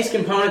all of these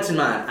components in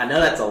mind, I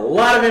know that's a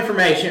lot of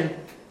information,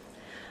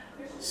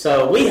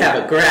 so we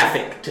have a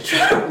graphic to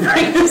try to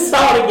bring this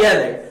all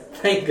together.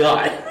 Thank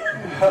God.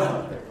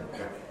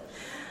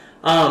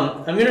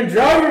 I'm going to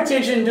draw your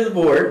attention to the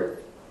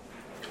board.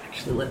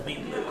 Actually, let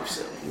me move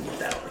so we can get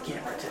that on the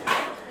camera too.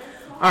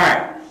 All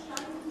right.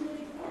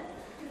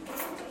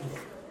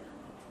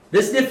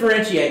 This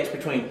differentiates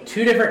between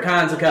two different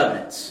kinds of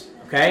covenants.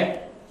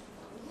 Okay?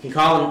 You can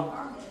call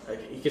them,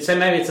 you could say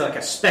maybe it's like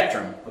a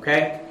spectrum.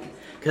 Okay?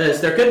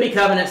 Because there could be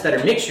covenants that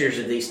are mixtures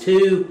of these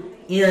two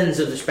ends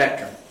of the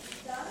spectrum.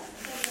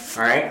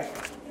 All right?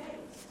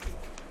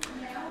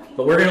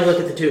 But we're going to look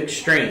at the two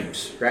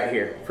extremes right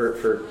here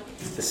for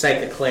the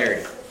sake of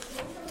clarity.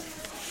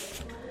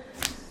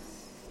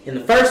 In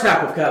the first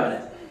type of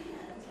covenant,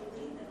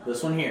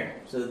 this one here.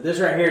 So this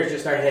right here is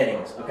just our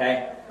headings,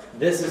 okay?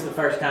 This is the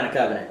first kind of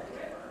covenant.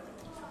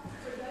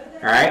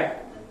 All right?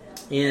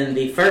 In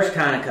the first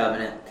kind of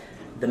covenant,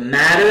 the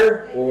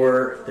matter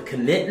or the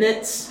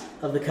commitments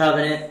of the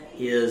covenant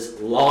is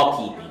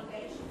law-keeping.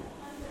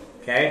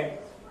 Okay?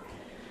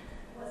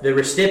 The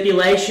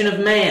restipulation of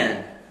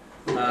man,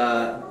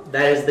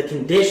 that is the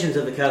conditions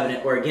of the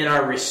covenant, or again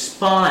our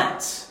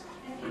response,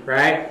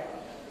 right,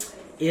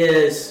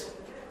 is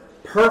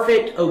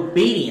perfect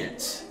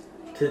obedience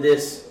to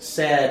this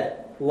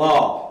said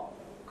law.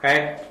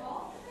 Okay?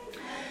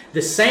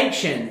 The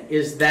sanction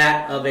is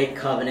that of a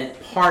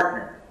covenant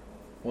partner.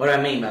 What do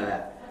I mean by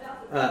that?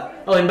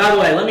 And by the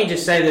way, let me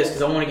just say this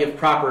because I want to give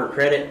proper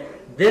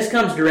credit. This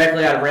comes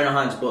directly out of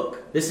Renahan's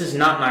book. This is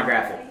not my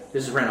graphic.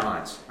 This is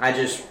Renahan's. I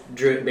just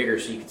drew it bigger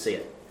so you could see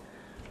it.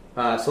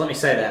 So let me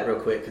say that real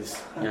quick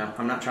because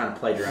I'm not trying to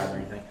plagiarize or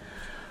anything.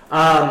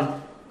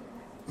 All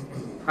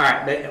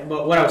right,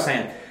 but what I was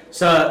saying.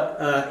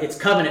 So it's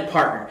covenant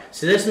partner.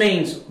 So this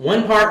means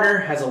one partner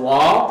has a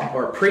law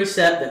or a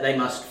precept that they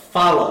must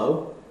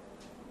follow.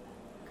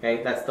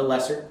 Okay, that's the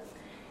lesser.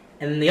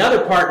 And the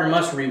other partner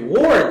must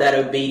reward that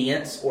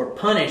obedience or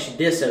punish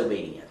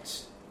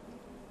disobedience.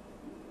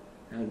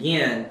 Now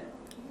again,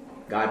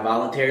 God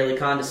voluntarily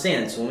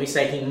condescends. So when we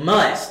say he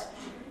must,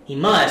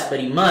 but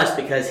he must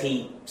because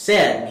he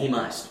said he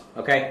must.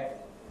 Okay?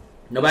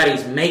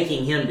 Nobody's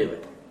making him do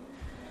it.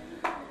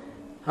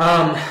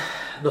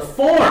 The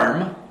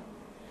form,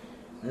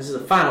 this is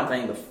the final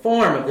thing, the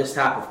form of this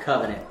type of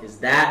covenant is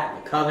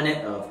that the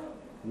covenant of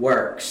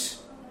works.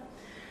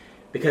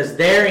 Because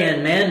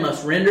therein man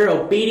must render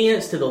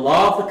obedience to the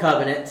law of the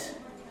covenant,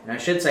 and I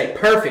should say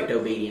perfect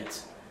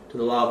obedience to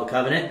the law of the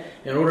covenant,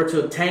 in order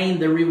to obtain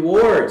the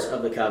rewards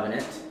of the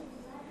covenant,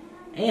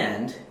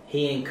 and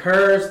he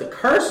incurs the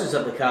curses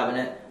of the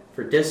covenant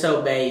for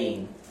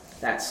disobeying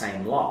that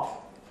same law.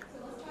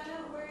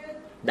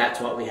 That's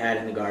what we had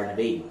in the Garden of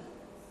Eden.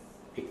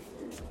 If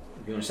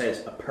you want to say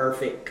it's a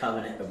perfect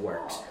covenant of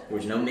works. There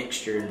was no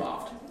mixture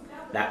involved.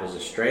 That was a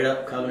straight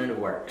up covenant of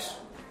works.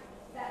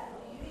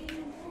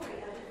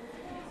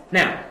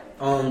 Now,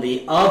 on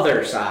the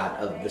other side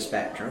of the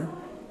spectrum,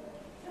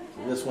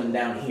 this one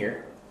down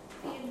here,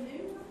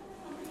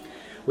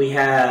 we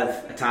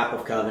have a type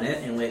of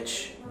covenant in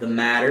which the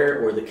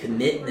matter or the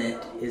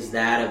commitment is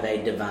that of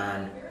a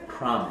divine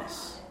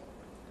promise.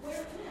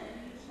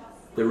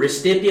 The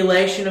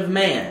restipulation of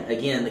man,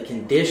 again, the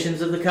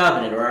conditions of the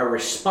covenant or our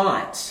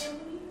response,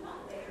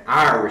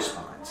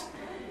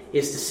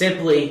 is to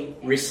simply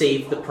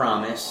receive the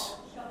promise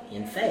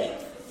in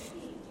faith.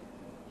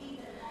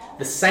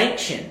 The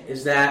sanction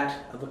is that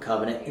of a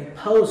covenant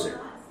imposer.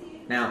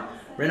 Now,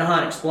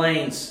 Renahan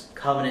explains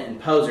covenant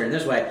imposer in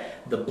this way.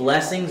 The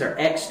blessings are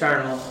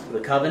external to the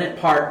covenant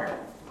partner.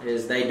 That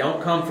is, they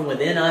don't come from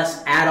within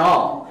us at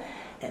all.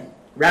 And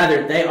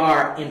rather, they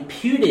are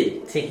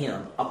imputed to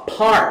him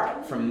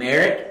apart from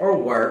merit or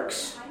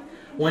works.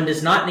 One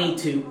does not need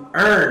to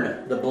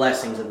earn the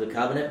blessings of the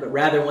covenant, but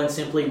rather one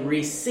simply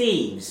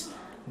receives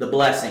the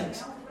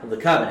blessings of the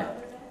covenant.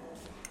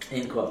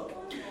 End quote.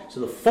 So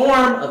the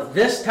form of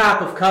this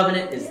type of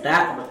covenant is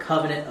that of a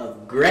covenant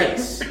of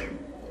grace,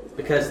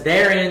 because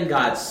therein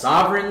God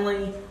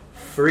sovereignly,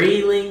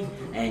 freely,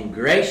 and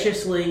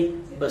graciously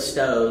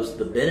bestows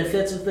the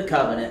benefits of the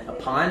covenant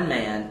upon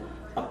man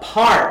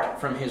apart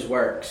from his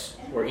works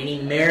or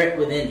any merit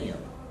within him.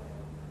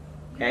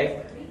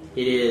 Okay?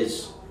 It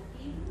is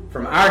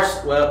from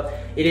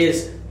it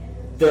is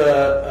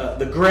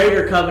the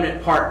greater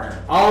covenant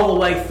partner all the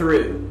way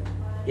through.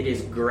 It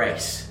is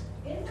grace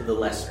to the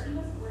lesser.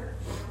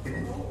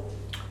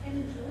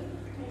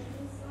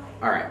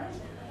 All right.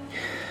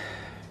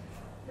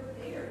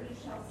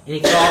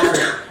 Any thoughts?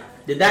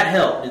 Did that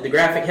help? Did the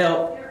graphic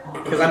help?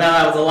 Because I know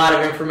that was a lot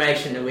of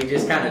information and we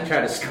just kind of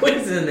tried to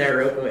squeeze in there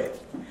real quick.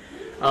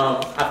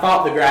 I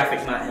thought the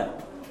graphic might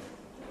help.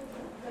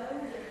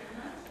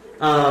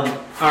 All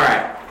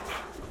right.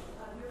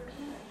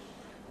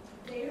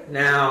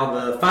 Now,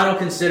 the final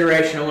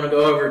consideration I want to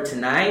go over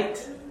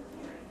tonight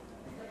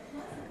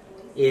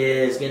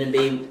is going to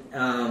be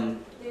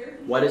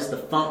what is the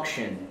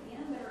function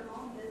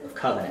of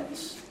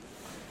covenants?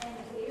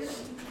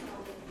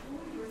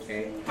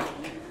 Okay.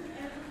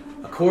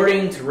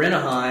 According to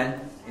Renahan,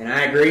 and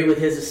I agree with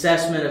his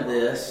assessment of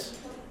this,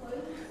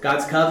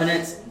 God's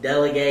covenants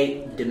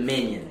delegate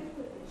dominion.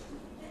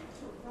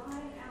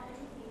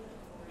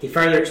 He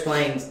further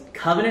explains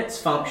covenants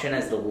function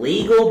as the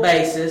legal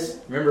basis.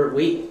 Remember,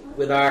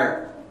 with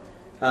our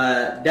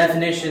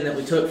definition that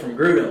we took from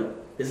Grudem,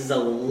 this is a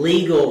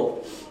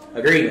legal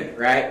agreement,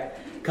 right?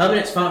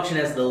 Covenants function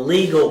as the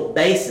legal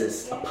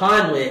basis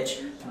upon which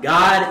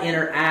God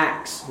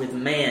interacts with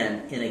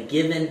man in a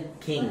given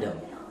kingdom.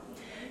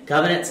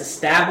 Covenants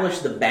establish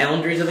the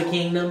boundaries of a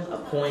kingdom,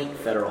 appoint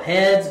federal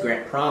heads,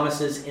 grant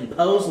promises,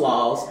 impose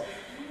laws,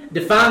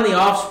 define the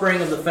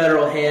offspring of the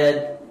federal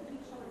head,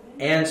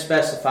 and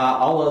specify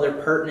all other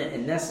pertinent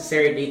and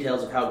necessary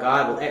details of how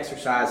God will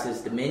exercise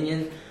his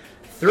dominion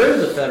through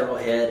the federal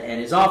head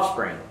and his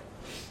offspring.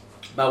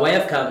 By way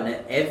of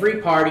covenant,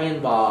 every party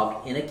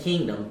involved in a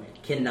kingdom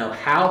can know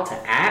how to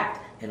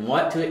act and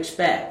what to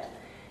expect.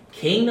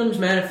 Kingdoms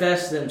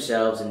manifest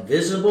themselves in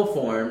visible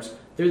forms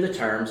through the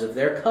terms of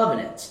their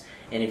covenants.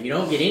 And if you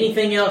don't get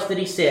anything else that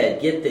he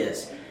said, get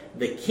this.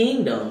 The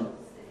kingdom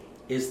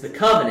is the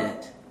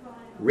covenant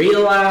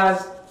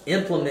realized,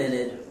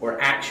 implemented, or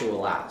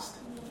actualized.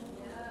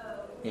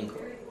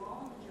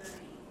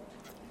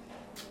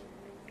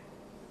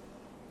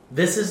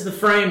 This is the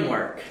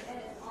framework.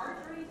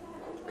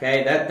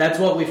 Okay, that's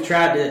what we've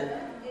tried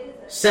to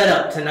set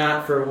up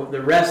tonight for the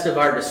rest of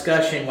our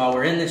discussion while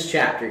we're in this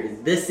chapter.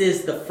 This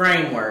is the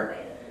framework.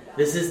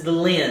 This is the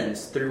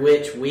lens through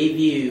which we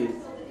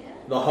view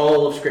the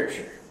whole of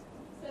Scripture.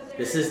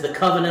 This is the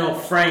covenantal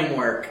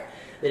framework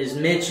that is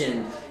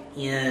mentioned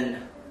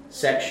in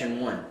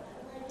section 1.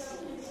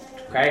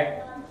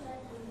 Okay?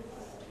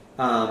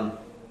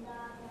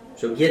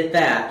 So get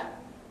that.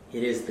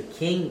 It is the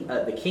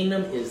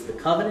kingdom is the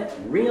covenant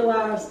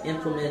realized,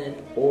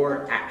 implemented,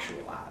 or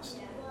actualized.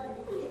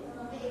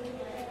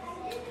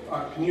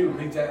 Can you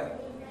repeat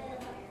that?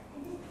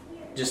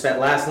 Just that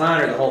last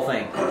line or the whole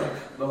thing?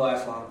 The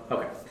last line.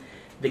 Okay.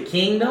 The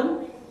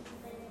kingdom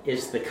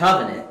is the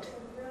covenant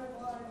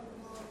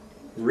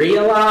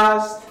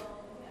realized,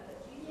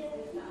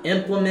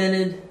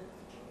 implemented,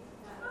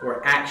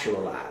 or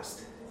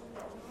actualized.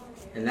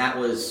 And that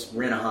was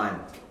Renahan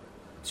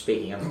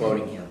speaking. I'm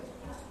quoting him.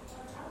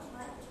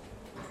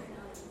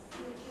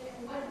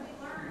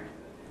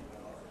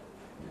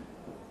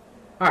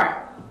 All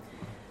right.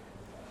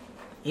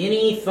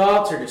 Any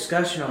thoughts or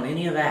discussion on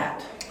any of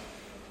that?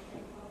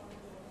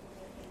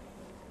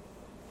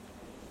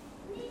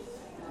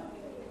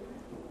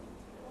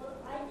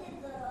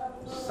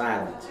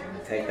 Silence. I'm going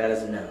to take that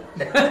as a no.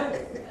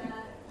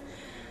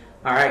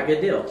 All right,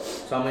 good deal.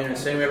 So I'm going to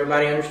assume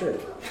everybody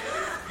understood.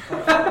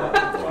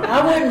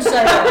 I wouldn't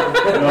say that.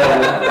 No,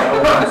 I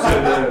wouldn't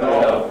say that at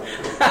all.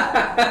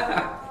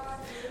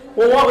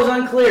 Well, what was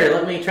unclear?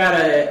 Let me try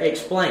to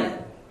explain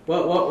it.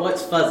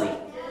 What's fuzzy?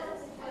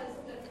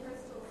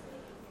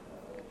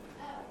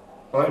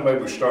 I think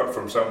maybe we start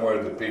from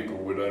somewhere that people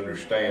would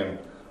understand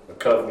the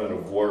covenant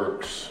of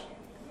works.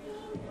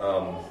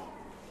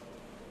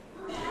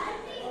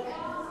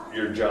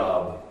 Your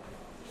job.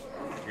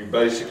 You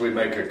basically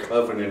make a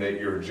covenant at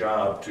your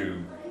job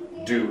to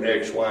do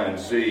X, Y, and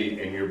Z,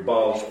 and your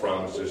boss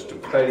promises to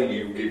pay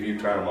you, give you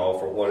time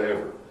off, or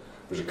whatever.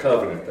 There's a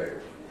covenant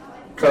there.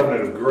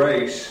 Covenant of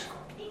grace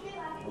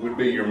would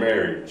be your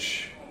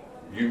marriage.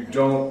 You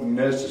don't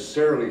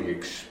necessarily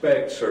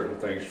expect certain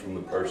things from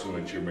the person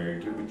that you're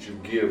married to, but you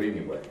give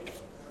anyway.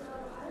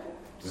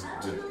 Does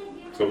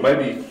So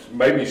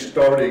maybe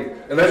starting,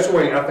 and that's the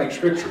way I think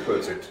Scripture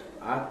puts it.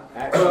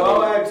 Well,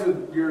 I'll add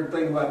to your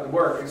thing about the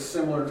work. It's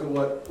similar to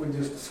what we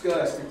just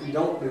discussed. If you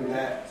don't do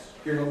that,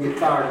 you're going to get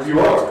fired. You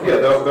are, yeah.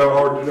 There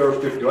are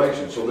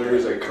stipulations. So there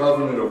is a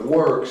covenant of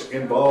works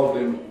involved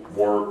in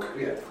work.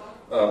 Yeah.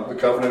 The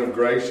covenant of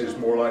grace is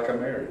more like a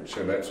marriage,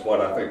 and that's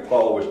what I think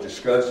Paul was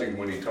discussing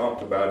when he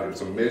talked about it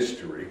as a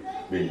mystery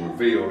being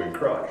revealed in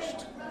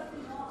Christ.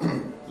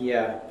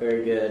 Yeah,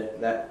 very good.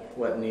 That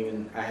wasn't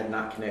even, I had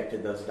not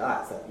connected those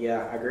dots.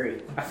 Yeah, I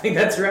agree. I think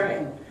that's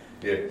right.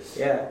 Yeah.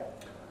 Yeah.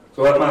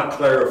 So that might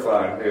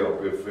clarify and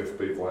help if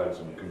people had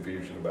some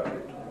confusion about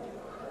it,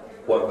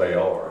 what they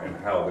are and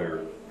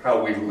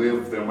how we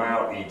live them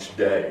out each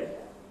day.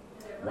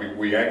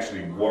 We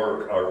actually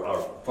work,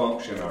 our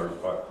function,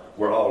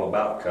 we're all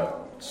about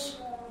covenants.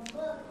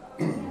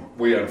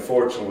 We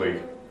unfortunately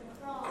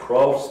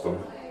cross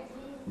them.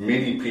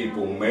 Many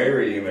people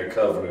marry in a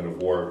covenant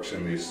of works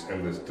in this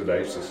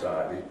today's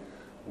society.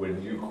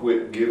 When you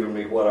quit giving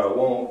me what I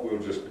want, we'll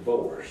just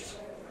divorce.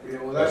 Yeah,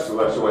 well, That's the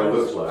way it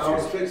looks like. I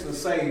was fixing to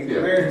say the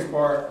Yeah. marriage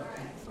part.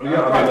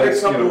 Yeah, I think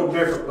that's, something a little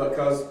different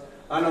because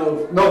I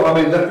know. No, I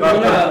mean that's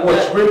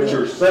what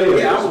Scripture says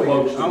Yeah, it's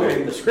supposed I'm with to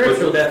you. be. The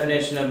scriptural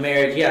definition of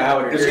marriage, yeah, I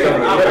would It's agree.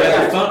 coming Whether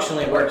together. it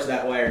functionally works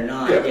that way or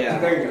not, Yeah. yeah.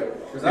 There you go.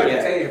 Because I can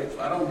Yeah. tell you, if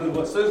I don't do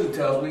what Susan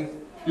tells me,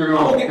 You're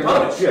I'm gonna get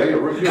punished. Yeah. I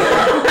agree.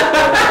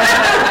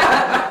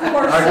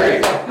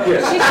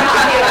 Yes.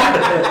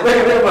 Look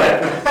at him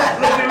laughing.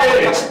 Look at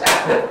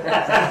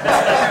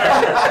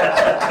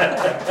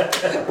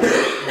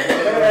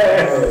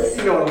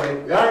you know what I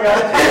mean. I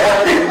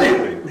got you.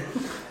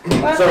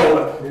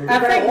 Absolutely. Well, I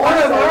think one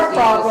of our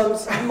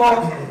problems,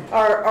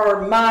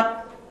 or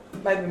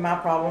maybe my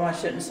problem, I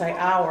shouldn't say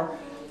our,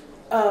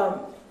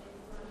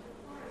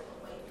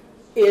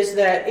 is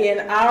that in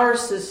our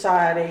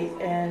society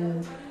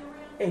and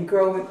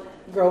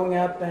growing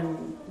up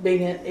and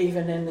being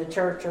even in the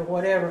church or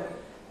whatever,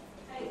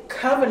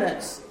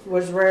 covenants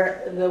was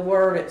rare. The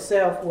word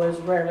itself was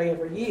rarely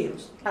ever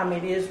used. I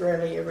mean, it is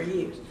rarely ever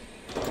used.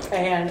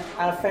 And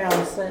I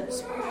found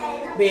since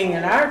being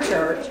in our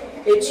church,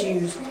 it's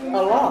used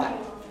a lot.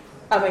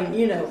 I mean,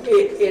 you know,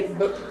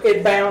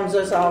 it bounds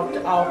us all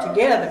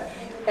together,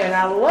 and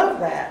I love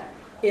that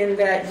in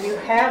that you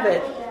have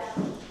it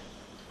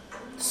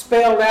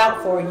spelled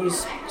out for you,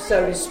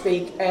 so to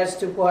speak, as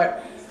to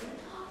what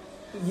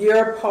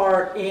your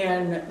part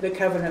in the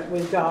covenant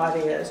with God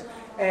is,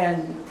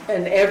 and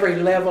every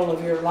level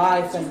of your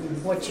life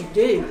and what you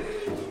do,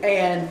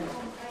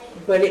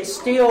 but it's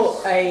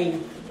still a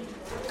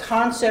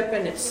concept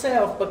in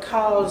itself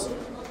because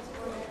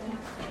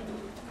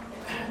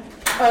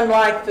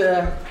unlike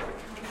the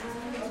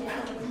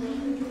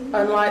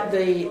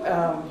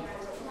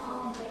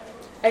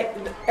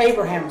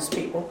Abraham's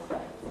people,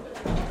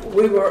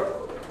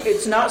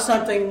 it's not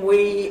something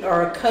we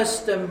are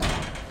accustomed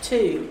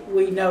to.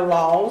 We know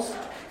laws,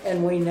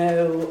 and we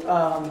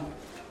know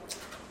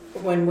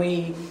when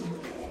we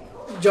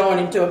join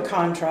into a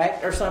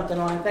contract or something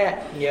like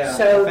that. Yeah,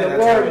 so I think the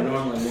that's how we word,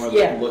 normally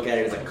look at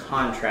it as a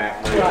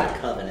contract or Right. a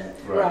covenant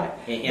right?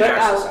 in but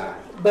our society.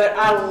 But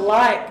I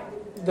like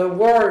the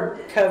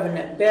word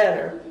covenant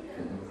better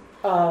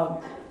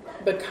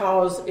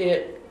because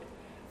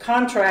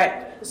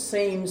contract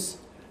seems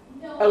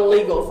a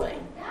legal thing,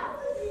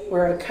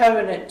 where a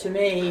covenant to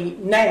me,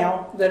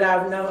 now that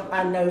I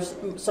know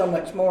so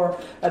much more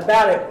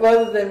about it,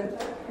 rather than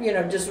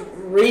just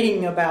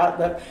reading about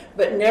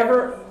but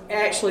never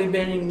actually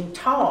being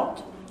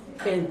taught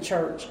in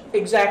church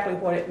exactly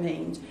what it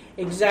means,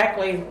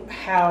 exactly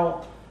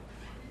how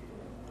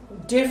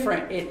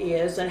different it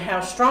is, and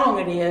how strong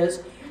it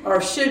is or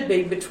should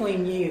be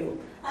between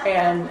you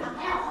and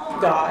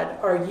God,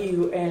 or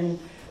you and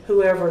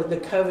whoever the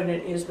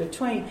covenant is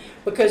between,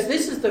 because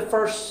this is the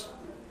first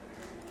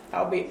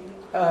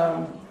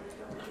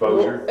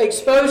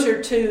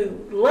exposure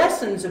to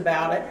lessons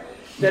about it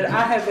that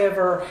I have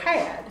ever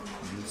had.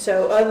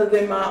 So other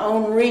than my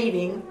own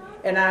reading,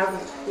 and I've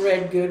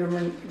read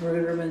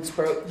Ruderman's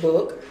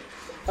book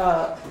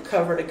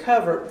cover to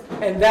cover,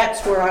 and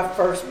that's where I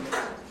first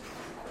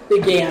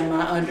began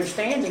my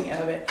understanding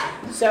of it.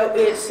 So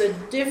it's a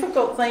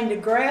difficult thing to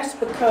grasp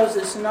because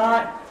it's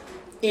not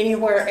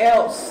anywhere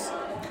else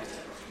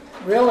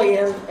really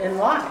in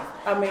life.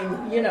 I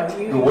mean,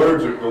 The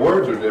words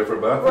are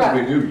different, but I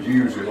think we do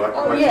use it like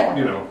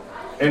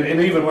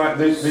and even like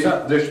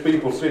this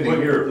people sitting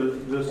here.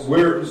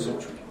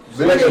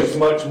 This is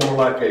much more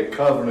like a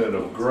covenant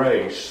of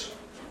grace.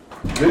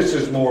 This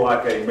is more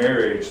like a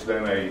marriage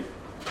than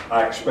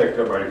I expect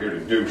everybody here to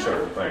do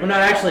certain things. Well, no,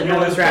 actually,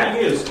 no, that's The right.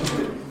 thing is,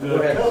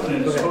 the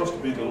covenant is supposed to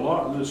be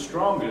the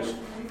strongest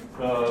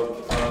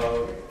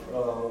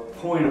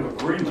point of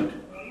agreement,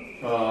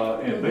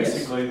 and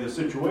basically the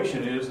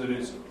situation is that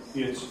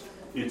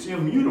it's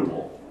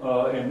immutable,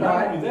 and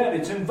not only that,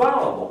 it's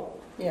inviolable.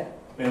 Yeah.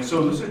 And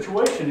so the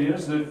situation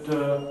is that,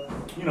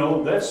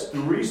 that's the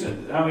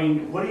reason. I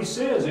mean, what he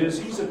says is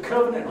he's a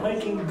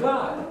covenant-making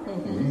God.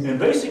 Mm-hmm. And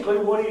basically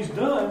what he's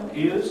done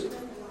is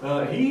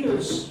he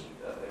has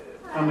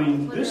I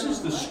mean, this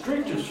is the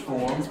strictest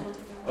form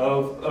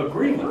of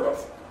agreement.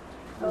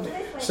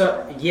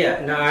 So, yeah,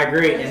 no, I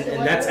agree,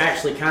 and that's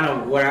actually kind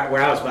of where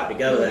I was about to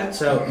go with that.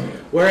 So,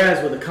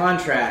 whereas with a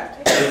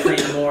contract, we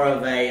think more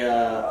of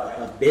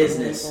a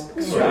business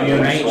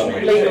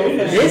arrangement.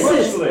 This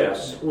is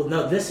less. well,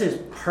 no, this is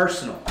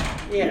personal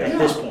Yeah. at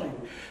this point.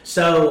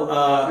 So,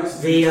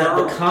 the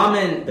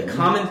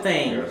common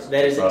thing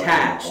that is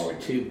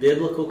attached to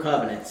biblical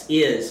covenants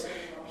is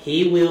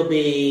He will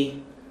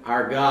be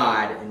our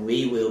God, and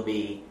we will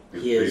be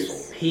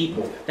His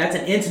people. That's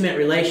an intimate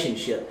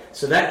relationship.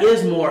 So that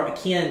is more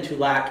akin to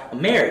like a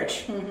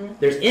marriage. Mm-hmm.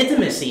 There's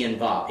intimacy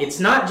involved. It's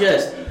not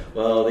just,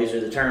 well, these are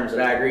the terms that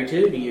I agree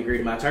to. Do you agree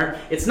to my term?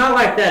 It's not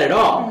like that at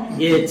all.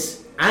 Mm-hmm.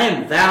 It's, I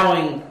am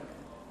vowing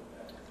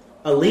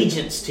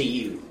allegiance to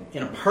you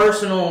in a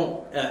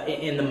personal,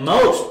 in the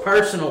most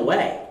personal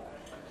way.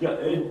 Yeah,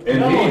 and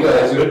He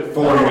does it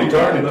for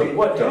eternity. But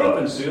what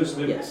happens is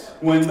that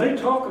when they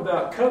talk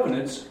about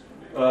covenants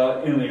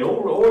in the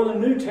Old or the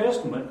New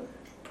Testament,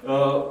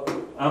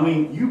 I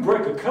mean, you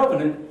break a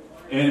covenant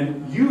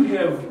and you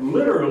have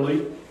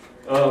literally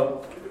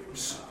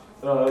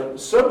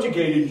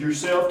subjugated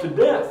yourself to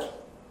death.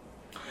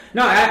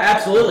 No,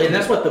 absolutely, and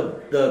that's what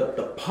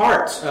the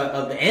parts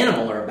of the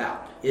animal are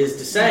about. Is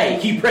to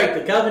say, you break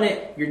the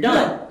covenant, you're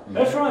done.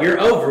 That's right. You're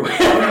over with.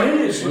 I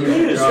mean, it is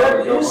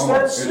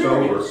that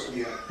serious.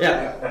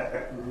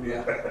 Yeah.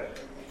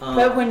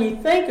 But when you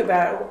think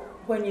about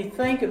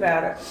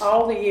it,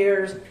 all the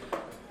years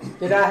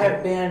that I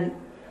have been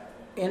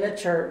in a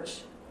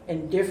church,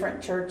 in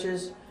different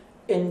churches,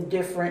 in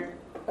different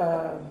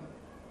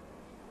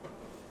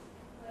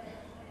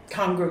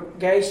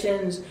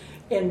congregations,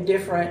 in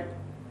different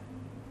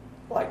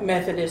like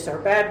Methodist or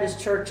Baptist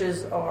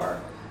churches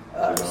or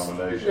that's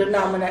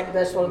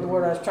what the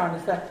word I was trying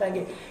to think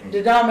of.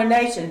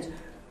 Denominations.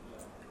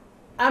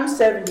 I'm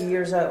 70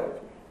 years old.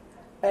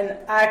 And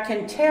I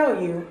can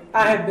tell you,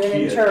 I have been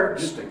in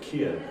church. Just a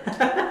kid.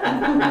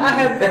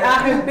 I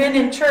have been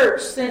in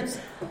church since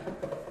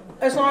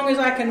as long as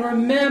I can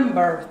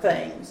remember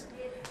things,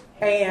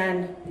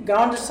 and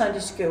gone to Sunday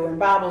school and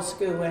Bible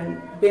school,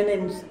 and been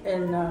in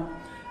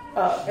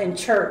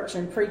church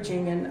and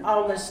preaching and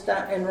all this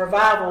stuff, and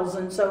revivals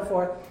and so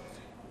forth.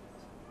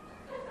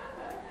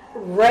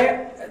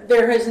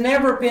 There has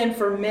never been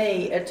for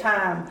me a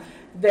time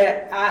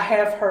that I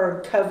have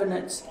heard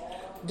covenants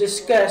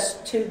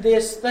discussed to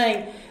this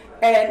thing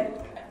and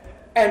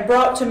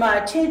brought to my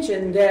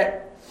attention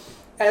that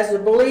as a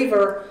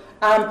believer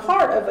I'm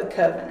part of a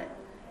covenant,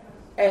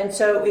 and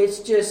so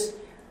it's just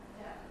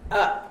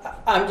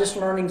I'm just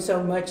learning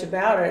so much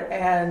about it,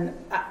 and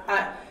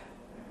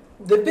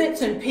the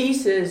bits and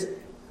pieces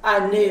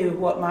I knew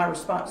what my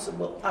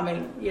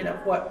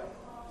what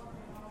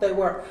they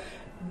were,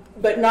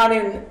 but not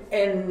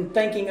in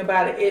thinking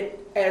about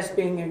it as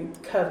being a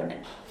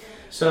covenant.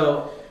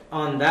 So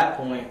on that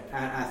point,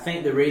 I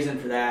think the reason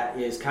for that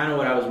is kind of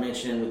what I was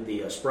mentioning with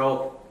the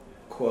Sproul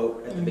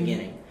quote at the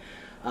beginning.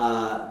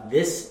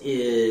 This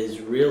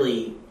is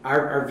really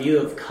our view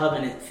of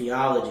covenant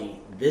theology.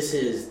 This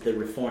is the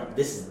Reformed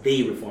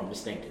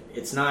distinctive.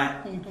 It's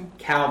not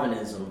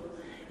Calvinism.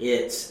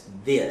 It's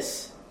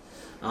this,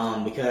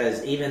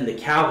 because even the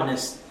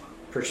Calvinist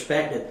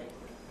perspective,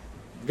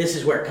 this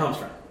is where it comes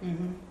from.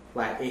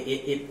 Like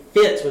it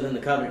fits within the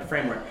covenant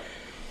framework.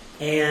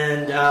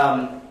 And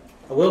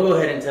I will go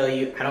ahead and tell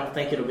you, I don't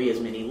think it'll be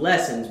as many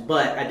lessons,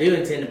 but I do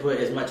intend to put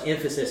as much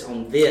emphasis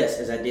on this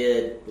as I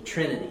did the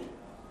Trinity.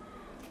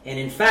 And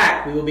in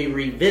fact, we will be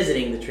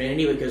revisiting the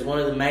Trinity because one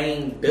of the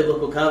main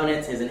biblical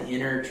covenants is an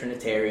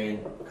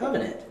inter-Trinitarian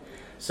covenant.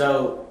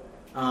 So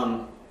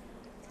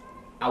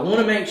I want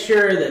to make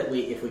sure that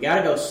if we got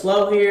to go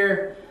slow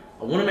here,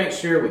 I want to make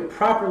sure we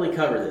properly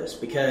cover this,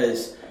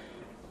 because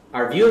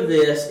our view of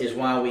this is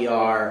why we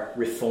are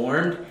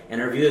Reformed,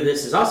 and our view of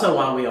this is also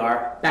why we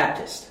are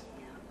Baptist.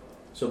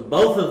 So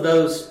both of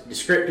those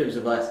descriptives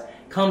of us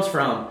comes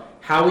from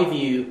how we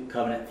view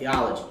covenant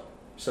theology.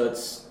 So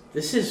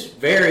this is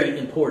very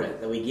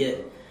important that we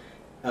get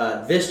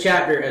this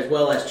chapter as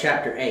well as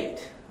chapter 8,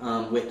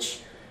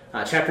 which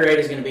chapter 8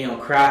 is going to be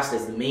on Christ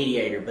as the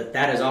mediator, but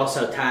that is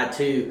also tied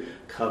to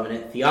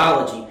covenant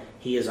theology.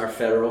 He is our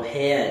federal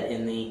head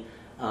in the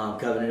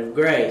covenant of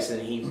grace,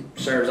 and he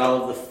serves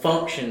all of the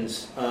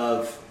functions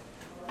of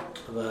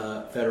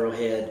a federal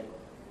head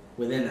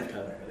within that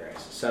covenant of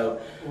grace. So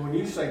when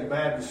you say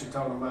Baptist, you're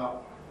talking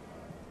about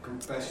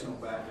confessional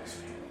Baptist.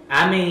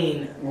 I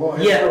mean,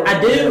 yeah,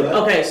 I do.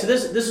 Okay, so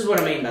this is what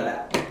I mean by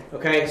that.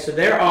 Okay, so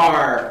there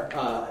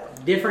are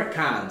different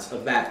kinds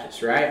of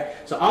Baptists, right?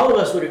 So all of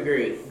us would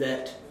agree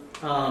that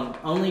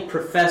only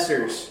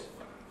professors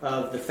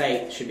of the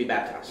faith should be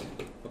baptized.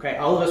 Okay,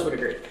 all of us would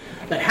agree.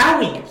 But how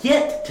we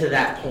get to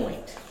that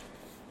point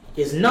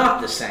is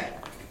not the same.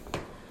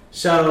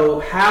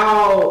 So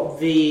how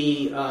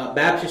the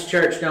Baptist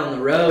church down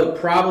the road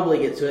probably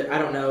gets to it, I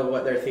don't know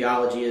what their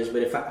theology is,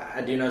 but if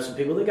I do know some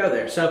people that go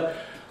there. So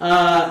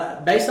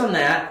based on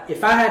that,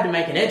 if I had to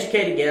make an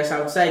educated guess, I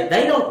would say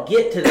they don't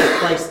get to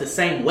that place the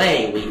same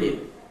way we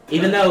do.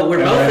 Even though we're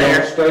And both they there.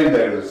 don't stay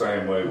there the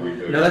same way we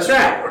do. No, that's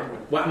right.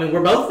 Well, I mean,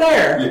 we're both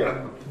there,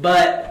 Yeah.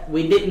 but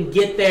we didn't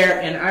get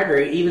there, and I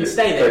agree, even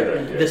stay there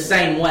yeah. the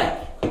same way.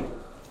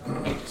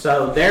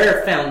 So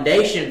their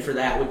foundation for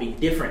that would be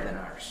different than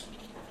ours.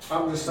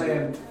 I'm just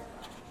saying,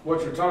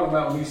 what you're talking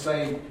about when you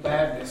say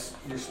Baptist,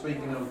 you're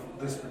speaking of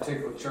this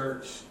particular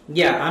church.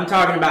 Yeah, I'm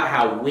talking about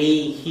how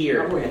we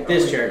here at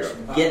this church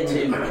get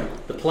to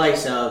the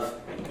place of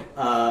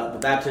the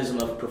baptism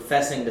of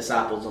professing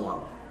disciples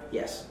alone.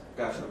 Yes.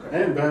 Gotcha,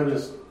 okay. And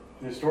Baptist,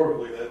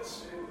 historically,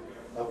 that's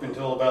up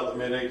until about the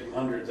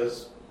mid-1800s,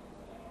 that's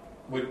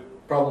would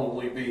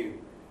probably be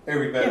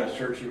every Baptist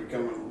church you would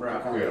come in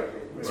contact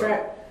with. That's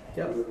right.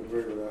 I would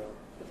agree with that.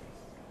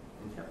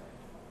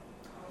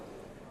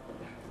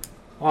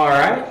 All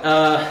right.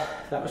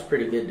 That was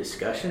pretty good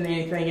discussion.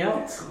 Anything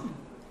else?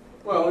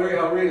 Well,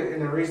 I'll read it,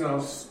 and the reason I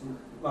was,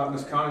 like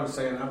Miss Connie was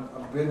saying,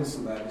 I've been to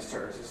some Baptist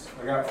churches.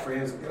 I got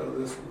friends that go to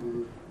this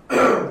one.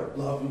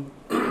 Love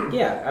them.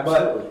 Yeah,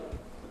 absolutely.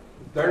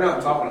 They're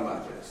not talking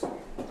about this.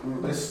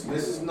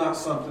 This is not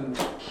something,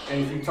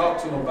 and if you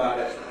talk to them about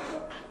it,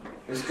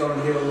 it's going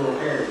to get a little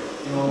hairy.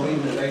 You know what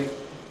I mean?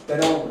 They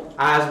don't.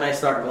 Eyes may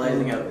start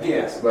glazing over.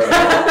 Yes. Right.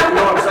 You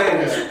know what I'm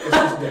saying? It's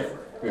just different.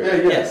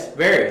 Yes,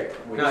 very.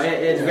 No,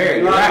 it's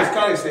very. Like Right. Miss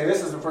Connie said,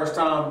 this is the first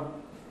time.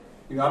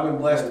 I've been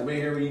blessed to be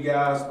here with you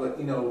guys, but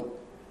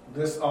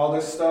all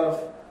this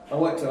stuff. I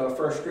went to a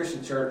First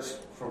Christian Church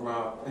for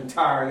my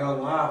entire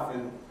young life,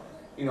 and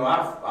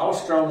I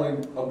was strongly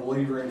a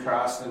believer in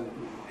Christ, and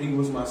He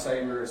was my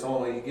Savior. It's the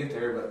only way you get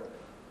there, but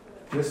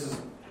this is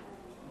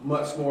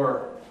much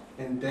more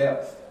in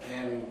depth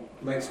and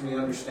makes me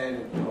understand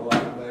it a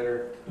lot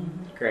better.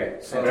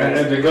 Great. So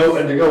And to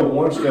go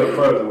one step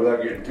further,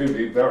 without getting too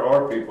deep, there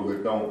are people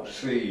that don't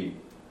see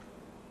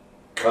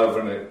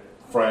covenant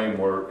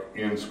framework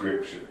in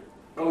Scripture.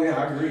 oh yeah,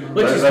 I agree.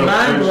 Which is Those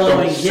mind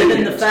blowing Christians given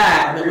see the it.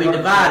 fact that we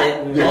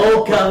divided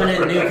Old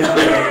Covenant, New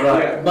Covenant.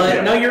 Right. But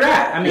Yeah. no, you're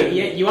right. I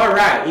mean, you are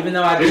right. Even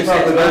though I do It's say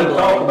not it's that they mind don't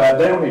talk blowing. about it,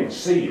 they don't even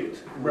see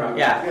it. Right.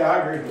 Yeah. Yeah, I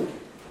agree.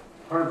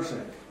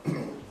 100%.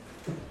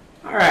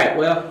 All right.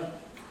 Well,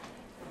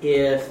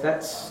 if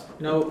that's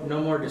no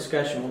more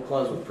discussion, we'll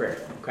close with prayer.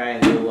 Okay,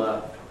 and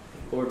we'll,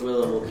 Lord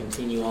willing, we'll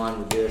continue on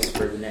with this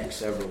for the next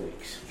several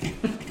weeks.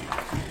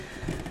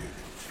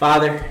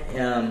 Father,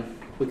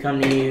 we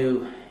come to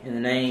you in the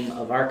name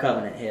of our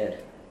covenant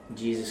head,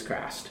 Jesus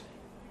Christ.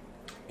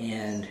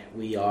 And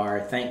we are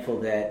thankful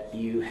that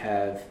you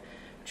have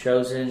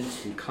chosen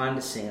to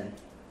condescend,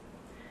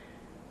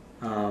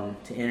 to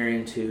enter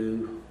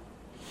into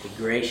a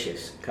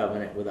gracious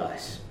covenant with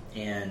us.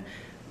 And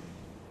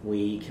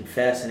we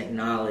confess and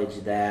acknowledge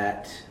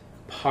that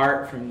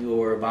apart from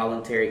your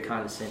voluntary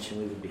condescension,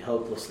 we would be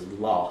hopelessly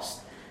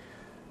lost.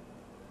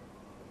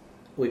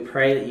 We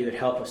pray that you would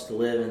help us to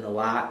live in the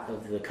light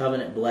of the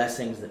covenant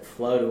blessings that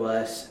flow to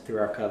us through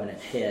our covenant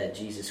head,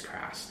 Jesus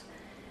Christ.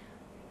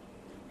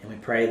 And we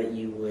pray that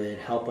you would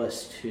help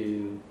us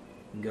to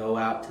go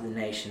out to the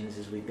nations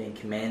as we've been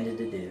commanded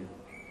to do,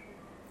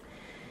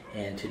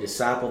 and to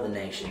disciple the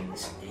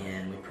nations.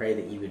 And we pray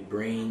that you would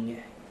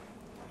bring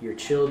your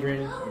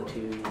children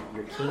into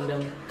your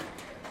kingdom.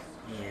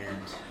 And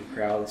we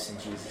pray all this in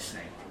Jesus'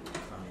 name.